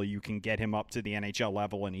comfortable you can get him up to the NHL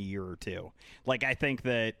level in a year or two. I think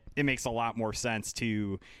that it makes a lot more sense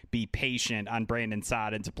to be patient on Brandon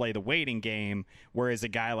Saad and to play the waiting game, whereas a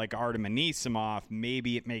guy like Artem Anisimov,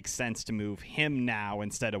 maybe it makes sense to move him now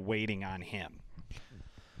instead of waiting on him.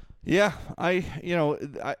 Yeah,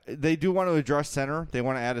 they do want to address center. They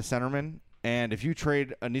want to add a centerman. And if you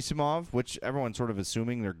trade Anisimov, which everyone's sort of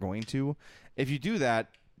assuming they're going to, if you do that,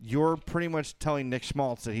 you're pretty much telling Nick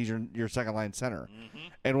Schmaltz that he's your second-line center. Mm-hmm.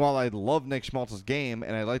 And while I love Nick Schmaltz's game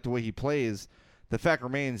and I like the way he plays, the fact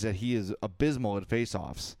remains that he is abysmal at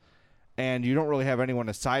faceoffs. And you don't really have anyone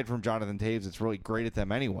aside from Jonathan Toews that's really great at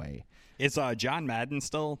them anyway. Is John Madden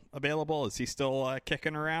still available? Is he still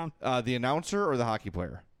kicking around? The announcer or the hockey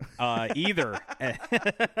player? Either.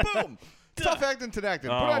 Boom! Tough acting, Put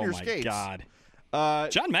on your skates. Oh, my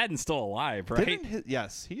God. John Madden's still alive, right?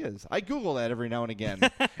 Yes, he is. I Google that every now and again.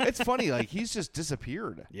 It's funny. He's just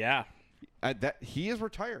disappeared. Yeah. He is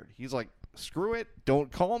retired. He's screw it.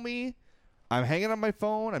 Don't call me. I'm hanging on my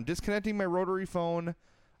phone. I'm disconnecting my rotary phone.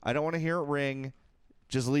 I don't want to hear it ring.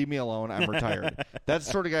 Just leave me alone. I'm retired. That's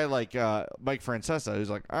the sort of guy like Mike Francesa, who's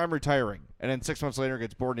like, I'm retiring. And then 6 months later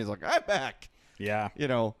gets bored and he's like, I'm back. Yeah. You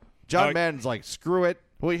know, John Madden's like, screw it.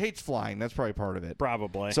 Well, he hates flying. That's probably part of it.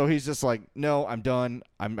 Probably. So he's just like, no, I'm done.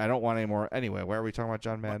 I don't want any more. Anyway, why are we talking about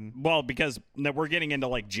John Madden? Well, because we're getting into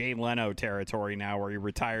like Jay Leno territory now where he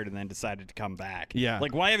retired and then decided to come back. Yeah.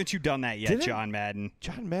 Like, why haven't you done that yet, John Madden?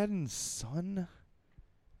 John Madden's son?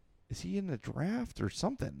 Is he in the draft or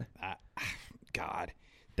something? God,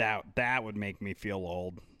 that would make me feel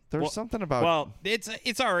old. There's something about... Well,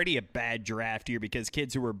 it's already a bad draft year because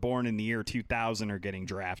kids who were born in the year 2000 are getting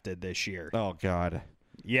drafted this year. Oh, God.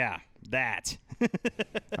 Yeah, that.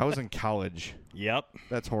 I was in college. Yep.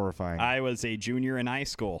 That's horrifying. I was a junior in high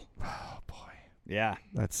school. Oh, boy. Yeah.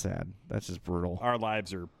 That's sad. That's just brutal. Our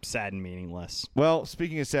lives are sad and meaningless. Well,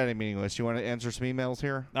 speaking of sad and meaningless, you want to answer some emails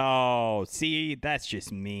here? Oh, see, that's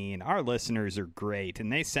just mean. Our listeners are great,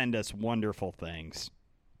 and they send us wonderful things.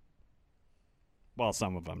 Well,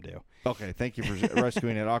 some of them do. Okay, thank you for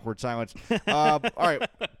rescuing that awkward silence. All right.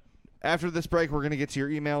 After this break, we're going to get to your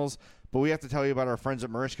emails, but we have to tell you about our friends at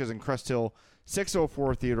Merichka's in Crest Hill,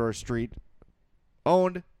 604 Theodore Street.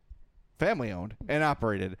 Owned, family-owned, and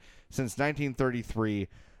operated since 1933.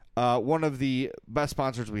 One of the best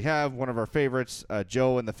sponsors we have, one of our favorites,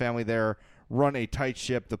 Joe and the family there run a tight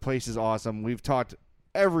ship. The place is awesome. We've talked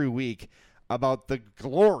every week about the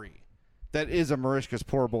glory that is a Merichka's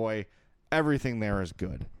poor boy. Everything there is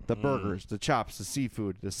good. The burgers, the chops, the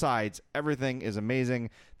seafood, the sides, everything is amazing.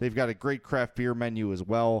 They've got a great craft beer menu as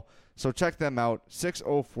well. So check them out,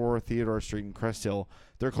 604 Theodore Street in Crest Hill.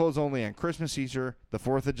 They're closed only on Christmas, Easter, the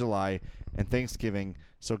 4th of July, and Thanksgiving.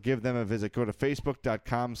 So give them a visit. Go to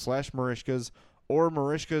facebook.com/Merichkas or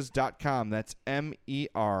Merichkas.com. That's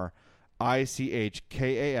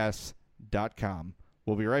MERICHKAS.com.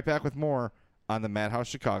 We'll be right back with more on the Madhouse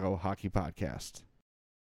Chicago Hockey Podcast.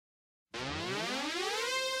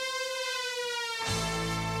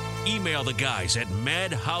 Email the guys at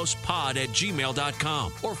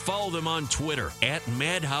madhousepod@gmail.com or follow them on Twitter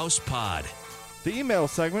 @madhousepod. The email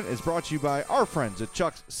segment is brought to you by our friends at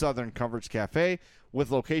Chuck's Southern Comforts Cafe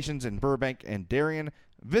with locations in Burbank and Darien.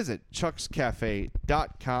 Visit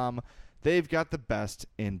chuckscafe.com. They've got the best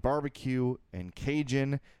in barbecue and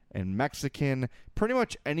Cajun and Mexican. Pretty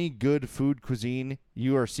much any good food cuisine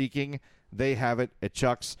you are seeking, they have it at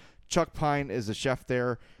Chuck's. Chuck Pine is the chef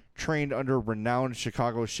there, trained under renowned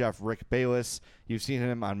Chicago chef Rick Bayless. You've seen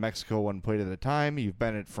him on Mexico One Plate at a Time. You've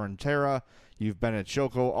been at Frontera. You've been at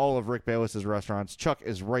Choco. All of Rick Bayless's restaurants. Chuck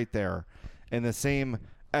is right there in the same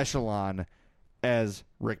echelon as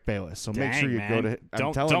Rick Bayless. So make sure you go to...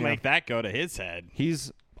 Don't make that go to his head.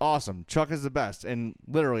 He's awesome. Chuck is the best. And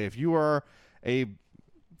literally, if you are a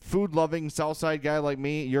food-loving Southside guy like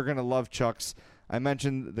me, you're going to love Chuck's. I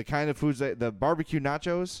mentioned the kind of foods, the barbecue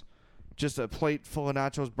nachos, just a plate full of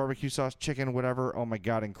nachos, barbecue sauce, chicken, whatever. Oh, my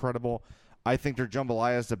God, incredible. I think their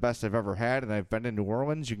jambalaya is the best I've ever had, and I've been in New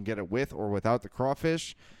Orleans. You can get it with or without the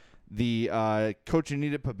crawfish. The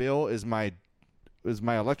Cochinita Pibil is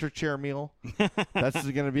my electric chair meal. That's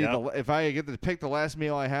going to be if I get to pick the last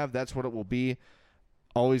meal I have, that's what it will be.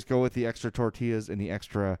 Always go with the extra tortillas and the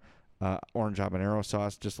extra orange habanero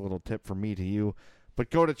sauce. Just a little tip from me to you. But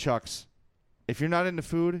go to Chuck's. If you're not into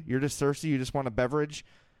food, you're just thirsty, you just want a beverage,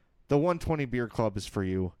 the 120 Beer Club is for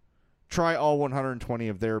you. Try all 120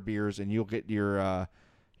 of their beers, and you'll get your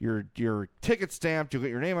ticket stamped. You'll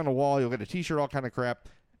get your name on the wall. You'll get a T-shirt, all kind of crap.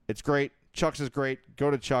 It's great. Chuck's is great.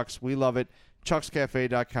 Go to Chuck's. We love it.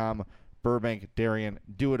 Chuck'sCafe.com, Burbank, Darien.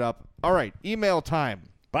 Do it up. All right, email time.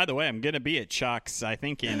 By the way, I'm going to be at Chuck's, I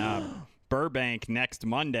think, in Burbank next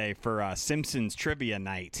Monday for Simpsons Trivia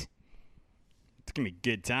Night. It's going to be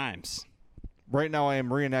good times. Right now I am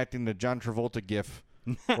reenacting the John Travolta gif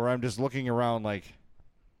where I'm just looking around like...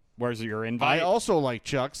 Where's your invite? I also like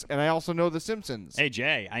Chuck's, and I also know The Simpsons. Hey,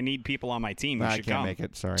 Jay, I need people on my team. I can't make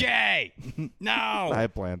it, sorry. Jay! No! I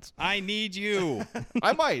have plans. I need you.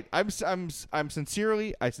 I might. I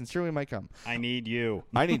sincerely might come. I need you.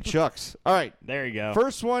 I need Chuck's. All right. There you go.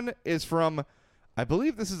 First one is from, I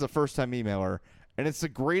believe this is a first-time emailer, and it's the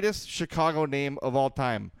greatest Chicago name of all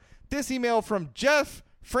time. This email from Jeff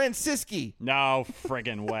Francisci. No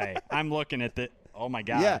friggin' way. I'm looking at the... Oh, my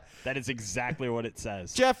God. Yeah. That is exactly what it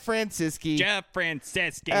says. Jeff Francisci. Jeff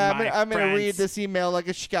Francisci, I'm going to read this email like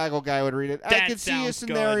a Chicago guy would read it. I could see a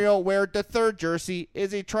scenario where the third jersey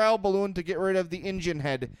is a trial balloon to get rid of the engine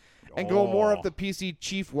head and go more of the PC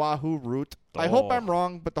Chief Wahoo route. I hope I'm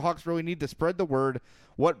wrong, but the Hawks really need to spread the word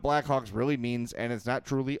what Blackhawks really means, and it's not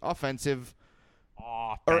truly offensive.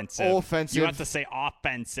 Offensive. Or offensive. You have to say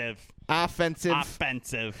offensive. Offensive.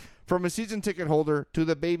 Offensive. From a season ticket holder to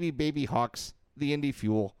the baby Hawks, the Indy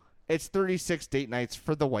Fuel. It's 36 date nights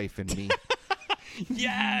for the wife and me.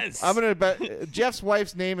 Yes. I'm gonna bet Jeff's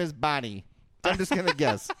wife's name is Bonnie. I'm just gonna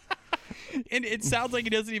guess. And it sounds like he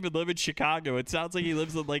doesn't even live in Chicago. It sounds like he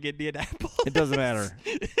lives in like Indianapolis. It doesn't matter.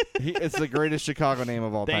 It's the greatest Chicago name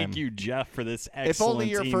of all time. Thank you, Jeff, for this excellent If only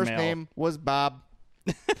your email. first name was Bob.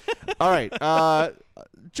 All right.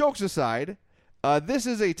 Jokes aside, this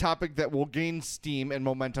is a topic that will gain steam and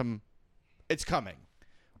momentum. It's coming.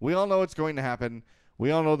 We all know it's going to happen.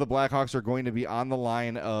 We all know the Blackhawks are going to be on the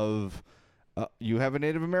line of, you have a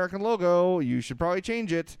Native American logo. You should probably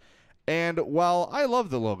change it. And while I love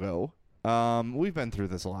the logo, we've been through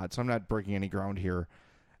this a lot, so I'm not breaking any ground here.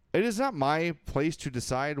 It is not my place to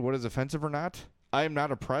decide what is offensive or not. I am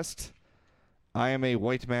not oppressed. I am a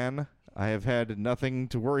white man. I have had nothing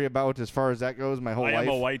to worry about as far as that goes my whole life. I am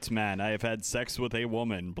a white man. I have had sex with a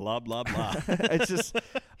woman. Blah, blah, blah. It's just,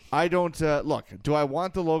 I don't, look, do I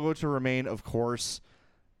want the logo to remain? Of course.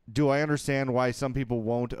 Do I understand why some people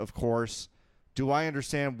won't? Of course. Do I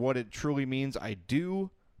understand what it truly means? I do. ...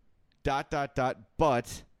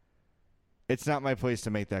 But it's not my place to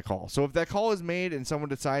make that call. So if that call is made and someone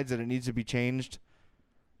decides that it needs to be changed,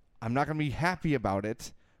 I'm not going to be happy about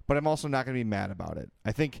it, but I'm also not going to be mad about it.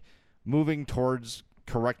 I think moving towards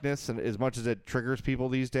correctness, and as much as it triggers people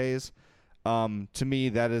these days, to me,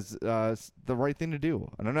 that is the right thing to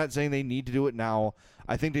do. And I'm not saying they need to do it now.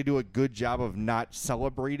 I think they do a good job of not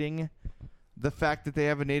celebrating the fact that they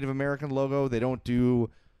have a Native American logo. They don't do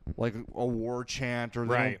like a war chant, or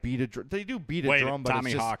they don't beat a drum. They do beat a drum, but Tommy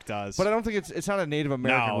it's just, Hawk does. But I don't think it's not a Native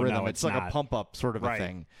American rhythm. No, it's like not. a pump up sort of a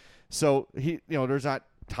thing. So there's not.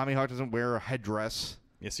 Tommy Hawk doesn't wear a headdress.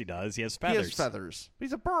 Yes, he does. He has feathers. He has feathers.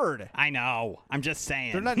 He's a bird. I know. I'm just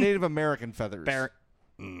saying. They're not Native American feathers. That's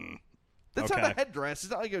Okay. not a headdress.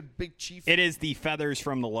 It's not like a big chief. It is the feathers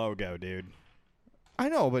from the logo, dude. I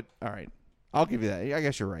know, but all right. I'll give you that. I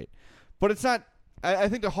guess you're right. But it's not. I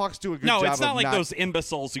think the Hawks do a good job. No, it's not of like those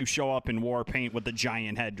imbeciles who show up in war paint with the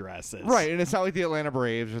giant headdresses. Right, and it's not like the Atlanta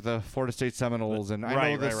Braves or the Florida State Seminoles. And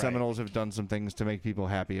I know the right. Seminoles have done some things to make people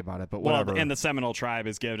happy about it, but Well, whatever. and the Seminole tribe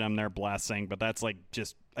has given them their blessing, but that's like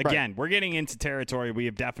just, again, we're getting into territory we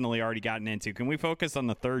have definitely already gotten into. Can we focus on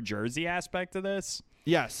the third jersey aspect of this?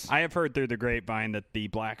 Yes. I have heard through the grapevine that the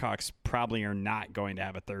Blackhawks probably are not going to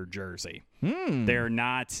have a third jersey. They're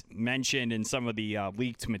not mentioned in some of the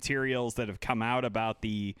leaked materials that have come out about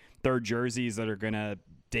the third jerseys that are going to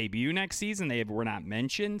debut next season. They were not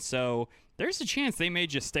mentioned, so there's a chance they may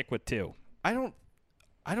just stick with two. I don't.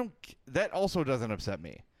 That also doesn't upset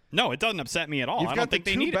me. No, it doesn't upset me at all. You've I got don't think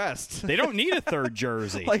the they two need best. it. They don't need a third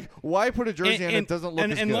jersey. Like, why put a jersey on that doesn't look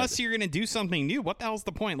as good? Unless you're going to do something new. What the hell's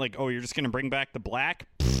the point? Like, oh, you're just going to bring back the black?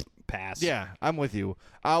 Pass. Yeah, I'm with you.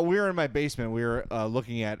 We're in my basement. We're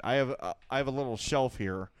looking at. I have a little shelf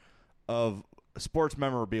here of sports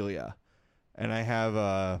memorabilia, and I have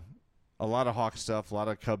a lot of Hawk stuff, a lot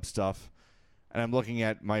of Cub stuff, and I'm looking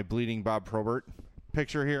at my bleeding Bob Probert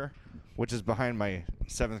picture here, which is behind my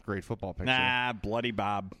 7th grade football picture. Nah, bloody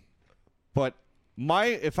Bob. But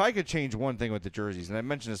if I could change one thing with the jerseys, and I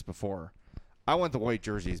mentioned this before, I want the white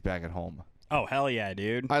jerseys back at home. Oh, hell yeah,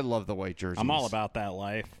 dude. I love the white jerseys. I'm all about that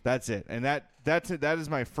life. That's it. And that's it. That is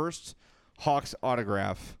my first Hawks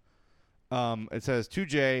autograph. It says, to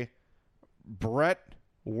Jay, Brett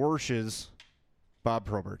Wersch's Bob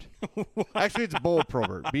Probert. Actually, it's Bull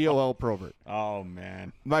Probert. B-O-L Probert. Oh,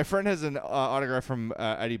 man. My friend has an autograph from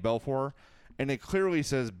Eddie Belfour, and it clearly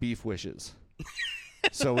says Beef Wishes.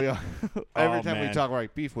 So we every time we talk, we're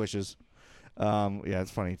like, Beef Wishes. Yeah, it's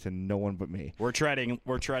funny to no one but me. We're treading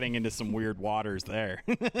into some weird waters there.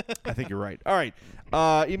 I think you're right. All right.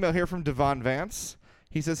 Email here from Devon Vance.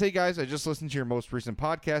 He says, hey, guys, I just listened to your most recent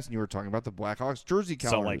podcast, and you were talking about the Blackhawks jersey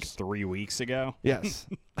colors. So, like 3 weeks ago? Yes.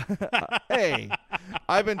 Hey,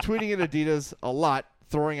 I've been tweeting at Adidas a lot,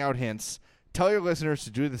 throwing out hints. Tell your listeners to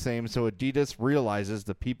do the same so Adidas realizes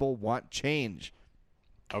the people want change.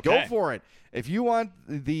 Okay. Go for it. If you want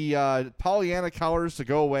the Pollyanna collars to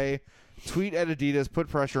go away, tweet at Adidas, put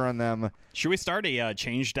pressure on them. Should we start a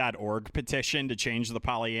change.org petition to change the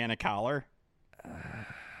Pollyanna collar?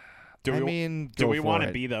 Do we want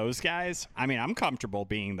to be those guys? I mean, I'm comfortable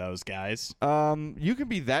being those guys. You can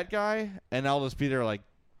be that guy, and I'll just be there like,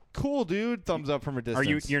 cool, dude. Thumbs up from a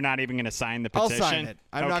distance. You're not even going to sign the petition? I'll sign it.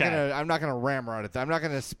 I'm not gonna ramrod it. I'm not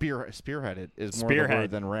gonna spearhead it. Is more the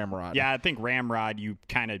word than ramrod. Yeah, I think ramrod. You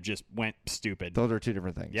kind of just went stupid. Those are two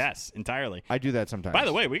different things. Yes, entirely. I do that sometimes. By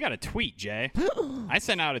the way, we got a tweet, Jay. I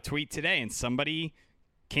sent out a tweet today, and somebody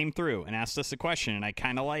came through and asked us a question, and I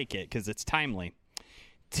kind of like it because it's timely.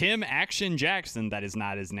 Tim Action Jackson, that is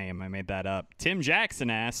not his name. I made that up. Tim Jackson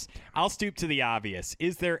asks, I'll stoop to the obvious.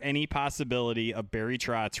 Is there any possibility of Barry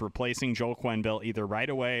Trotz replacing Joel Quenneville either right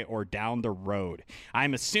away or down the road?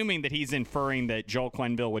 I'm assuming that he's inferring that Joel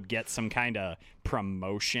Quenneville would get some kind of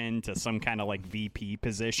promotion to some kind of like VP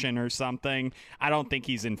position or something. I don't think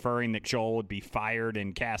he's inferring that Joel would be fired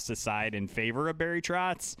and cast aside in favor of Barry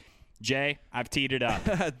Trotz. Jay, I've teed it up.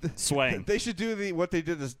 Swing. They should do what they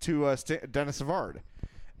did to Dennis Savard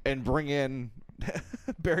and bring in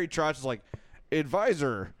Barry Trotz as like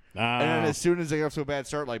advisor. And then as soon as they get off to a bad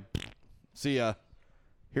start, like, see ya.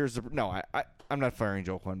 Here's the no. I'm not firing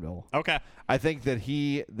Joel Quenneville. Okay. I think that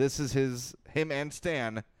this is him and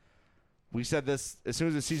Stan. We said this as soon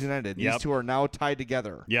as the season ended. Yep. These two are now tied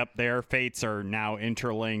together. Yep, their fates are now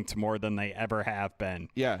interlinked more than they ever have been.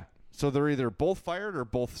 Yeah. So they're either both fired or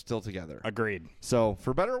both still together. Agreed. So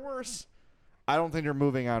for better or worse, I don't think they're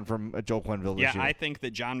moving on from Joel Quenneville this year. Yeah, I think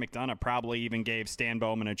that John McDonough probably even gave Stan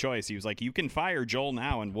Bowman a choice. He was like, you can fire Joel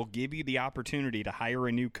now, and we'll give you the opportunity to hire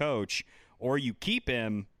a new coach, or you keep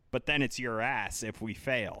him, but then it's your ass if we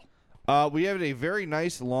fail. We have a very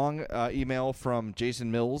nice long email from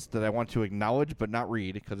Jason Mills that I want to acknowledge but not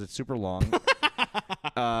read because it's super long.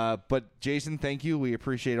 But Jason, thank you. We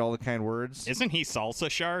appreciate all the kind words. Isn't he Salsa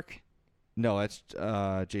Shark? No, that's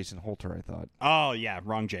Jason Holter, I thought. Oh, yeah,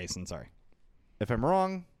 wrong Jason, sorry. If I'm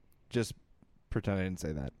wrong, just pretend I didn't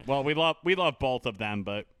say that. Well, we love both of them,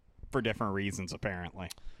 but for different reasons, apparently.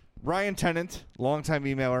 Ryan Tennant, longtime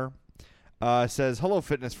emailer, says, hello,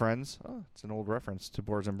 fitness friends. Oh, it's an old reference to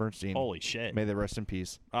Boris and Bernstein. Holy shit. May they rest in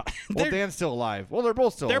peace. Well, Dan's still alive. Well, they're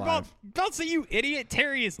both still alive. Don't say you idiot.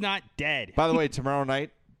 Terry is not dead. By the way, tomorrow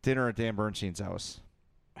night, dinner at Dan Bernstein's house.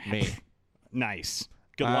 Me. Nice.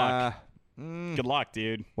 Good luck. Good luck,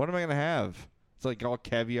 dude. What am I going to have? It's like all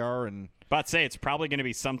caviar and... About to say, it's probably going to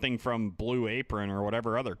be something from Blue Apron or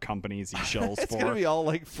whatever other companies he shills for. It's going to be all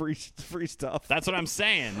like free stuff. That's what I'm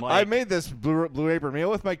saying. Like, I made this Blue Apron meal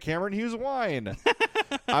with my Cameron Hughes wine.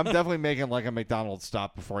 I'm definitely making like a McDonald's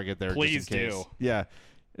stop before I get there. Please just in case. do. Yeah.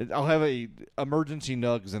 I'll have a emergency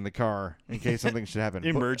nugs in the car in case something should happen.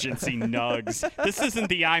 Emergency nugs. This isn't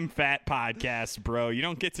the I'm Fat podcast, bro. You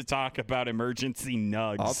don't get to talk about emergency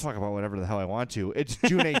nugs. I'll talk about whatever the hell I want to. It's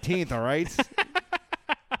June 18th, all right?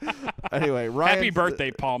 Anyway, Ryan. Happy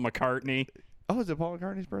birthday, Paul McCartney. Oh, is it Paul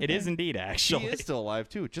McCartney's birthday? It is indeed, actually. He is still alive,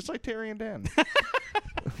 too, just like Terry and Dan.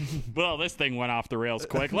 Well, this thing went off the rails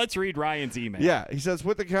quick. Let's read Ryan's email. Yeah, he says,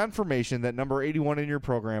 with the confirmation that number 81 in your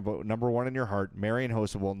program, but number 1 in your heart, Marion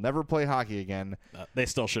Hossa will never play hockey again. They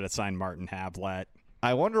still should have signed Martin Havlat.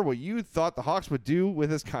 I wonder what you thought the Hawks would do with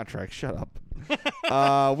his contract. Shut up.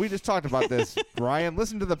 We just talked about this. Ryan,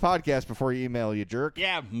 listen to the podcast before you email, you jerk.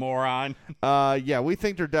 Yeah, moron. Yeah, we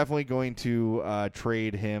think they're definitely going to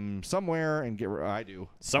trade him somewhere and get I do.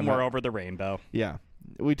 Somewhere over the rainbow. Yeah.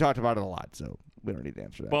 We talked about it a lot, so we don't need to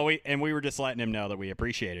answer that. Well, we were just letting him know that we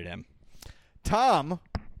appreciated him. Tom,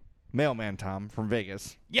 Mailman Tom from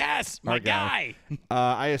Vegas. Yes, my guy.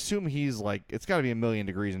 I assume he's like, it's got to be 1,000,000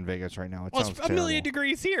 degrees in Vegas right now. It's a million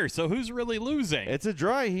degrees here, so who's really losing? It's a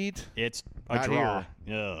dry heat. It's a Not draw.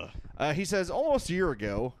 Here. He says, almost a year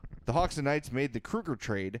ago, the Hawks and Knights made the Kruger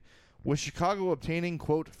trade, with Chicago obtaining,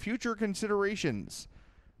 quote, future considerations.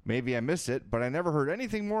 Maybe I missed it, but I never heard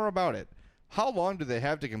anything more about it. How long do they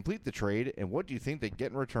have to complete the trade, and what do you think they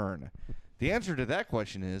get in return? The answer to that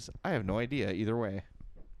question is, I have no idea either way.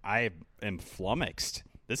 I am flummoxed.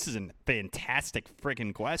 This is a fantastic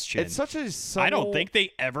freaking question. It's such a subtle... I don't think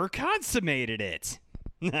they ever consummated it.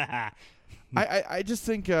 I just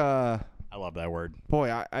think... I love that word.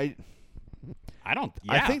 Boy, I don't...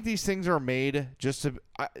 Yeah. I think these things are made just to...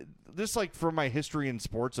 just like for my history in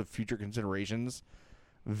sports of future considerations,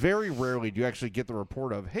 very rarely do you actually get the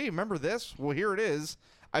report of, hey, remember this? Well, here it is.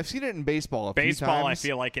 I've seen it in baseball a few times. Baseball, I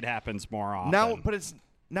feel like it happens more often. Now, but it's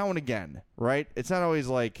now and again, right? It's not always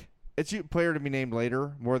like... It's a player to be named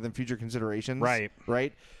later more than future considerations. Right.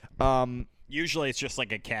 Right? Usually it's just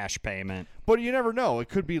like a cash payment. But you never know. It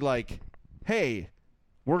could be like, hey,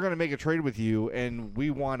 we're going to make a trade with you, and we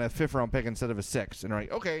want a 5th-round pick instead of a 6th. And you're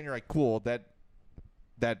like, okay. And you're like, cool. That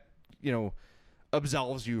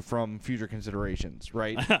absolves you from future considerations,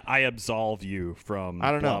 right? I absolve you from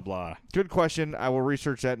I don't blah, know. blah. Good question. I will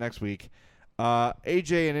research that next week.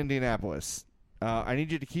 AJ in Indianapolis. I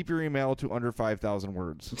need you to keep your email to under 5,000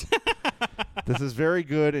 words. This is very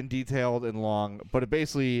good and detailed and long, but it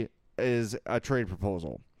basically is a trade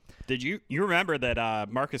proposal. Did you remember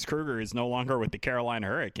that Marcus Kruger is no longer with the Carolina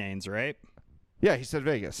Hurricanes, right? Yeah, he said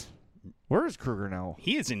Vegas. Where is Kruger now?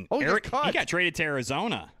 He is in he got cut. He got traded to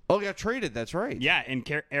Arizona. Oh, got traded. That's right. Yeah, and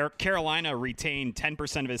Carolina retained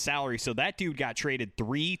 10% of his salary, so that dude got traded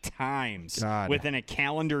 3 times within a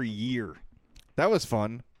calendar year. That was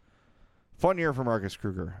fun. Fun year for Marcus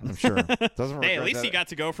Kruger, I'm sure. Hey, at least he got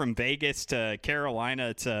to go from Vegas to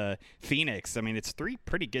Carolina to Phoenix. I mean, it's 3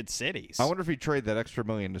 pretty good cities. I wonder if he'd trade that extra $1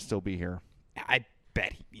 million to still be here. I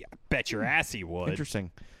bet your ass he would. Interesting.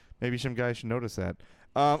 Maybe some guys should notice that.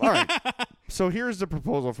 All right. So here's the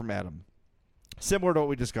proposal from Adam. Similar to what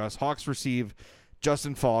we discussed, Hawks receive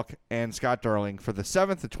Justin Falk and Scott Darling for the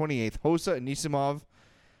 7th, the 28th, Hossa and Anisimov,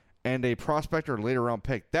 and a prospect or later round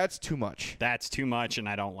pick. That's too much. That's too much, and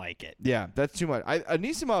I don't like it. Yeah, that's too much.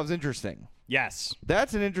 Anisimov's interesting. Yes.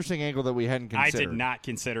 That's an interesting angle that we hadn't considered. I did not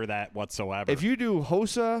consider that whatsoever. If you do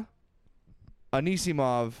Hossa,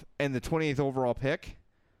 Anisimov, and the 28th overall pick,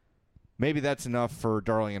 maybe that's enough for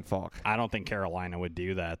Darling and Falk. I don't think Carolina would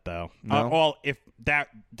do that, though. No? Well, if that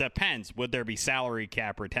depends. Would there be salary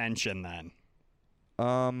cap retention then?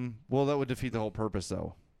 Well, that would defeat the whole purpose,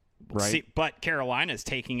 though. Right. See, but Carolina's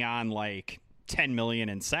taking on like $10 million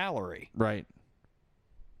in salary. Right.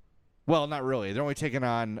 Well, not really. They're only taking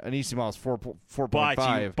on Anisimov's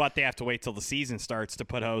 4.5. But they have to wait till the season starts to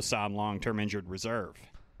put Hossa on long-term injured reserve.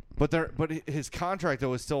 But his contract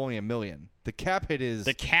though is still only $1 million. The cap hit is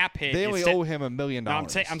They only owe him $1 million. No, I'm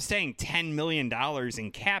saying $10 million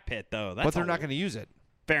in cap hit though. But they're not going to use it.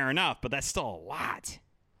 Fair enough, but that's still a lot.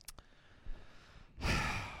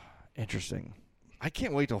 Interesting. I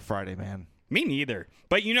can't wait till Friday, man. Me neither.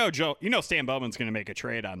 But Joe, Stan Bowman's going to make a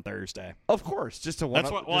trade on Thursday. Of course, just to one.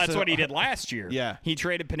 That's what he did last year. Yeah, he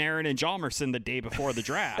traded Panarin and Hjalmarsson the day before the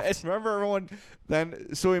draft. I remember everyone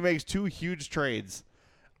then. So he makes 2 huge trades.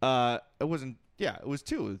 It was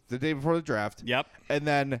 2 the day before the draft. Yep, and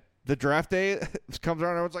then the draft day comes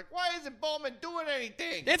around and everyone's like, why isn't Bowman doing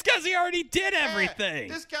anything? It's because he already did everything.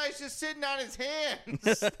 This guy's just sitting on his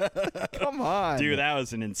hands. Come on. Dude, that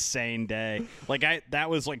was an insane day.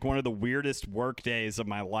 That was like one of the weirdest work days of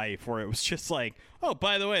my life where it was just like, oh,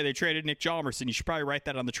 by the way, they traded Nick Hjalmarsson. You should probably write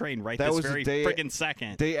that on the train this very friggin'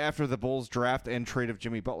 second. Day after the Bulls draft and trade of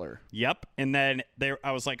Jimmy Butler. Yep. And then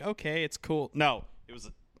I was like, okay, it's cool. No, it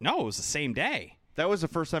was the same day. That was the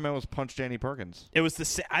first time I was punched Danny Perkins. I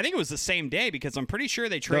think it was the same day because I'm pretty sure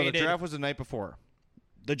they traded. No, the draft was the night before.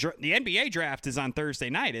 The NBA draft is on Thursday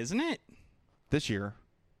night, isn't it? This year.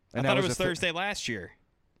 And I thought it was Thursday last year.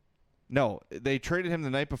 No, they traded him the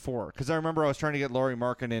night before because I remember I was trying to get Lauri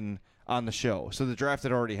Markkanen on the show, so the draft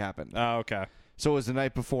had already happened. Oh, okay. So it was the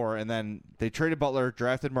night before, and then they traded Butler,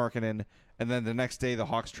 drafted Markkanen, and then the next day the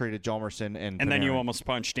Hawks traded Hjalmarsson and Panarin. Then you almost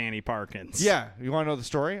punched Danny Perkins. Yeah. You want to know the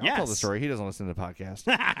story? Yes. I'll tell the story. He doesn't listen to the podcast.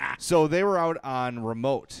 So they were out on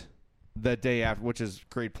remote the day after, which is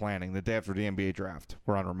great planning. The day after the NBA draft,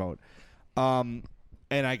 we're on remote. And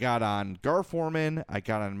I got on Gar Forman. I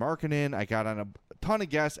got on Markkanen. I got on a ton of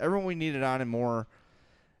guests. Everyone we needed on and more.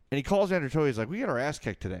 And he calls me after He's like, we got our ass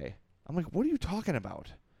kicked today. I'm like, what are you talking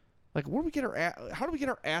about? Like, how do we get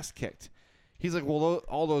our ass kicked? He's like, well,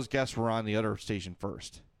 all those guests were on the other station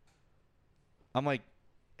first. I'm like,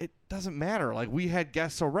 it doesn't matter. Like, we had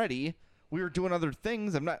guests already. We were doing other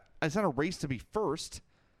things. It's not a race to be first.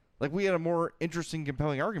 Like, we had a more interesting,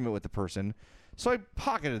 compelling argument with the person. So I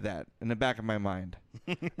pocketed that in the back of my mind.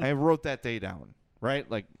 I wrote that day down, right?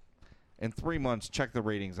 Like, in 3 months, check the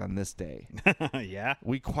ratings on this day. Yeah.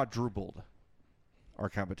 We quadrupled our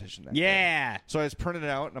competition that day. So I just printed it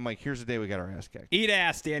out, and I'm like, here's the day we got our ass kicked. Eat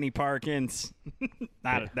ass, Danny Perkins.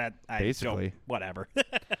 Basically. Whatever.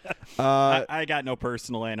 I got no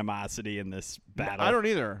personal animosity in this battle. I don't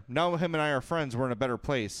either. Now him and I are friends. We're in a better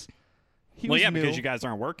place. Because you guys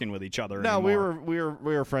aren't working with each other No, anymore. we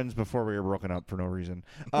were friends before we were broken up for no reason.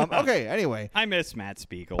 Okay, anyway. I miss Matt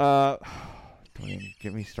Spiegel. Don't even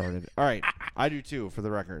get me started. All right. I do too, for the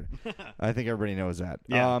record. I think everybody knows that.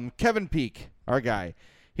 Yeah. Kevin Peake, our guy,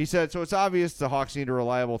 he said, so it's obvious the Hawks need a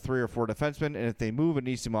reliable 3 or 4 defensemen, and if they move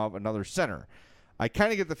Anisimov, another center. I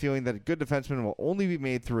kind of get the feeling that a good defenseman will only be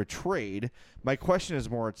made through a trade. My question is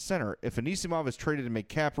more at center. If Anisimov is traded to make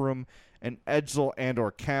cap room and Edsel and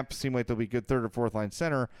or Camp seem like they'll be good 3rd or 4th line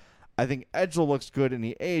center, I think Edsel looks good in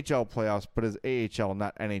the AHL playoffs, but is AHL,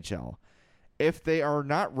 not NHL. If they are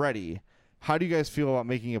not ready, how do you guys feel about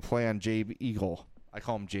making a play on Jabe Eagle? I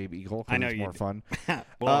call him Jabe Eagle because it's more fun.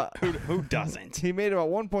 Well, who doesn't? He made about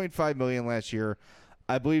 $1.5 million last year.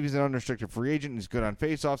 I believe he's an unrestricted free agent. He's good on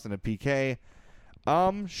faceoffs and a PK.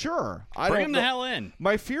 Sure. Bring him the hell in.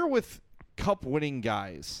 My fear with cup-winning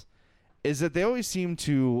guys is that they always seem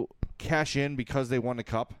to cash in because they won the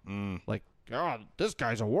cup. Like, God, this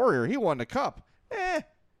guy's a warrior. He won the cup.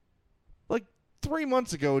 Like 3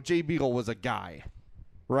 months ago, Jay Beagle was a guy,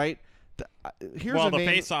 right? Here's well, a the name.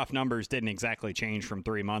 face-off numbers didn't exactly change from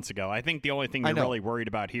 3 months ago. I think the only thing you're really worried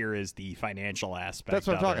about here is the financial aspect. That's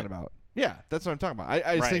what I'm of talking it. about. Yeah, that's what I'm talking about.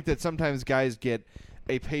 I just think that sometimes guys get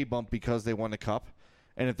a pay bump because they won the cup,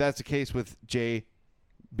 and if that's the case with Jay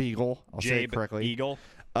Beagle, I'll say it correctly. Eagle.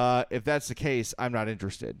 If that's the case, I'm not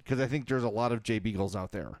interested because I think there's a lot of Jay Beagles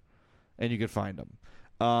out there, and you could find them.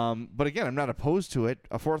 But again, I'm not opposed to it.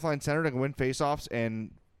 A fourth line center that can win faceoffs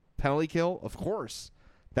and penalty kill, of course.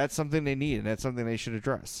 That's something they need, and that's something they should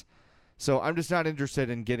address. So I'm just not interested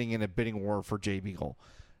in getting in a bidding war for Jay Beagle.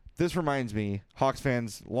 This reminds me, Hawks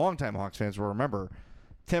fans, longtime Hawks fans will remember,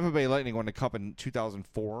 Tampa Bay Lightning won the cup in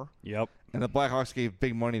 2004. Yep. And the Blackhawks gave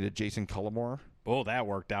big money to Jason Cullimore. Oh, that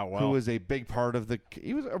worked out well. Who was a big part of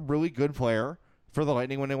he was a really good player for the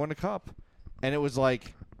Lightning when they won the cup. And it was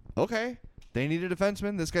like, okay, they need a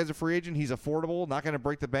defenseman. This guy's a free agent. He's affordable, not going to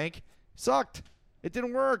break the bank. Sucked. It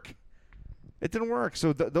didn't work.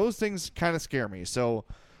 So those things kind of scare me. So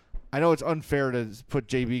I know it's unfair to put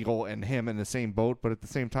Jay Beagle and him in the same boat, but at the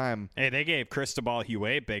same time. Hey, they gave Cristobal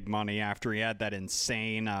Huet big money after he had that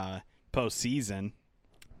insane postseason.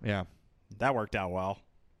 Yeah. That worked out well.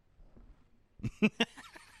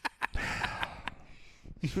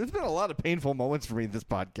 There's been a lot of painful moments for me in this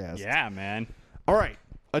podcast. Yeah, man. All right.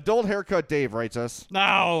 Adult Haircut Dave writes us.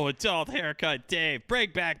 No, Adult Haircut Dave.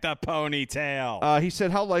 Bring back the ponytail. He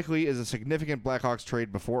said, how likely is a significant Blackhawks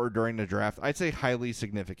trade before or during the draft? I'd say highly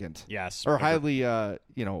significant. Yes. Or highly,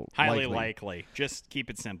 highly likely. Just keep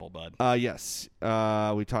it simple, bud. Yes.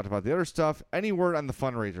 We talked about the other stuff. Any word on the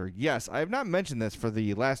fundraiser? Yes. I have not mentioned this for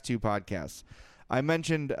the last two podcasts. I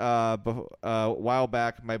mentioned a while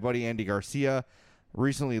back my buddy Andy Garcia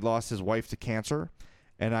recently lost his wife to cancer.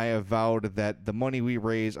 And I have vowed that the money we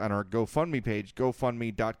raise on our GoFundMe page,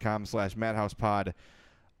 gofundme.com/MadhousePod,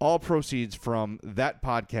 all proceeds from that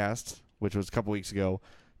podcast, which was a couple weeks ago,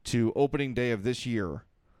 to opening day of this year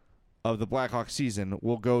of the Blackhawks season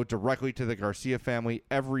will go directly to the Garcia family.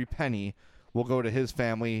 Every penny will go to his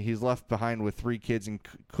family. He's left behind with 3 kids,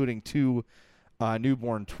 including 2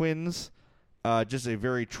 newborn twins. Just a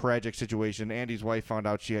very tragic situation. Andy's wife found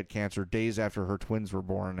out she had cancer days after her twins were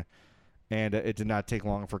born. And it did not take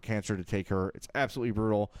long for cancer to take her. It's absolutely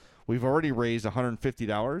brutal. We've already raised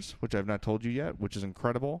 $150, which I've not told you yet, which is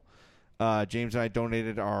incredible. James and I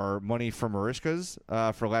donated our money from Marishka's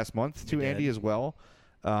for last month to Andy as well.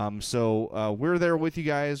 So we're there with you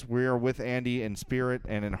guys. We are with Andy in spirit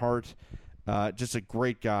and in heart. Just a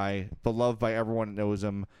great guy, beloved by everyone that knows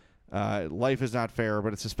him. Life is not fair,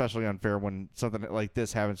 but it's especially unfair when something like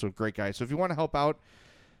this happens with a great guy. So if you want to help out,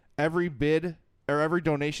 every bid or every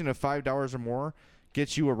donation of $5 or more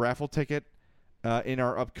gets you a raffle ticket in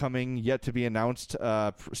our upcoming, yet-to-be-announced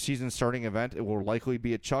season-starting event. It will likely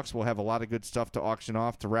be at Chuck's. We'll have a lot of good stuff to auction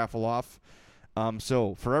off, to raffle off.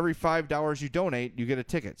 So for every $5 you donate, you get a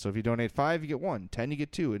ticket. So if you donate 5, you get 1. 10, you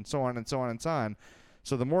get 2, and so on and so on and so on.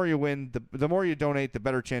 So the more you win, the more you donate, the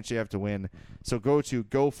better chance you have to win. So go to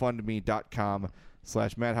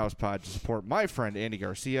gofundme.com/MadhousePod to support my friend Andy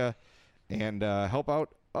Garcia and help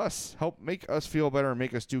out us, help make us feel better and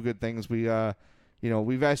make us do good things. We've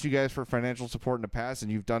asked you guys for financial support in the past, and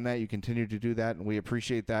you've done that. You continue to do that, and we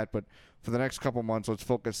appreciate that. But for the next couple months, let's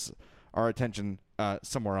focus our attention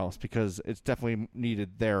somewhere else because it's definitely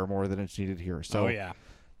needed there more than it's needed here. So,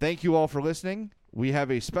 thank you all for listening. We have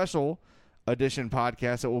a special edition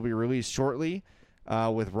podcast that will be released shortly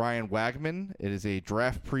with Ryan Wagman. It is a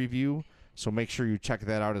draft preview, so make sure you check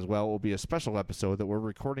that out as well. It will be a special episode that we're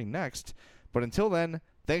recording next. But until then,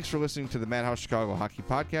 thanks for listening to the Madhouse Chicago Hockey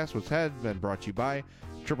Podcast, which has been brought to you by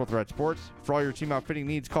Triple Threat Sports. For all your team outfitting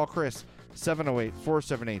needs, call Chris,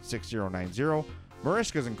 708-478-6090.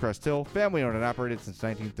 Marishka's in Crest Hill, family-owned and operated since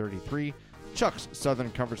 1933. Chuck's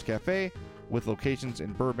Southern Comforts Cafe, with locations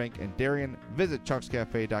in Burbank and Darien. Visit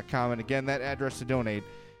chuckscafe.com. And again, that address to donate,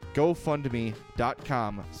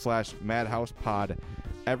 gofundme.com/MadhousePod.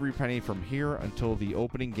 Every penny from here until the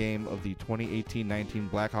opening game of the 2018-19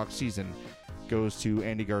 Blackhawks season goes to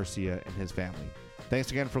Andy Garcia and his family.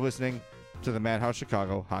 Thanks again for listening to the Madhouse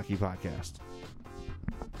Chicago Hockey Podcast.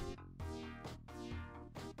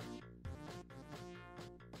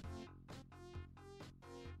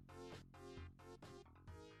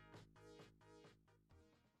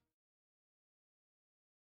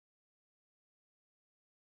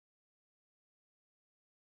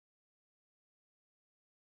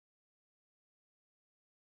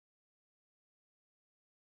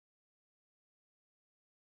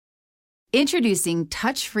 Introducing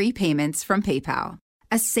touch-free payments from PayPal,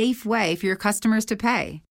 a safe way for your customers to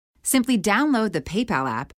pay. Simply download the PayPal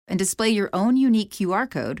app and display your own unique QR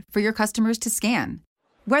code for your customers to scan.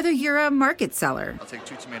 Whether you're a market seller, I'll take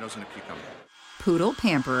 2 tomatoes and a cucumber. poodle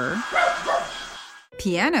pamperer,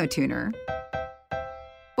 piano tuner,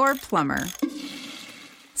 or plumber,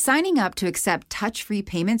 signing up to accept touch-free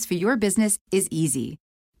payments for your business is easy.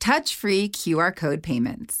 Touch-free QR code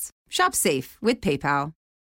payments. Shop safe with PayPal.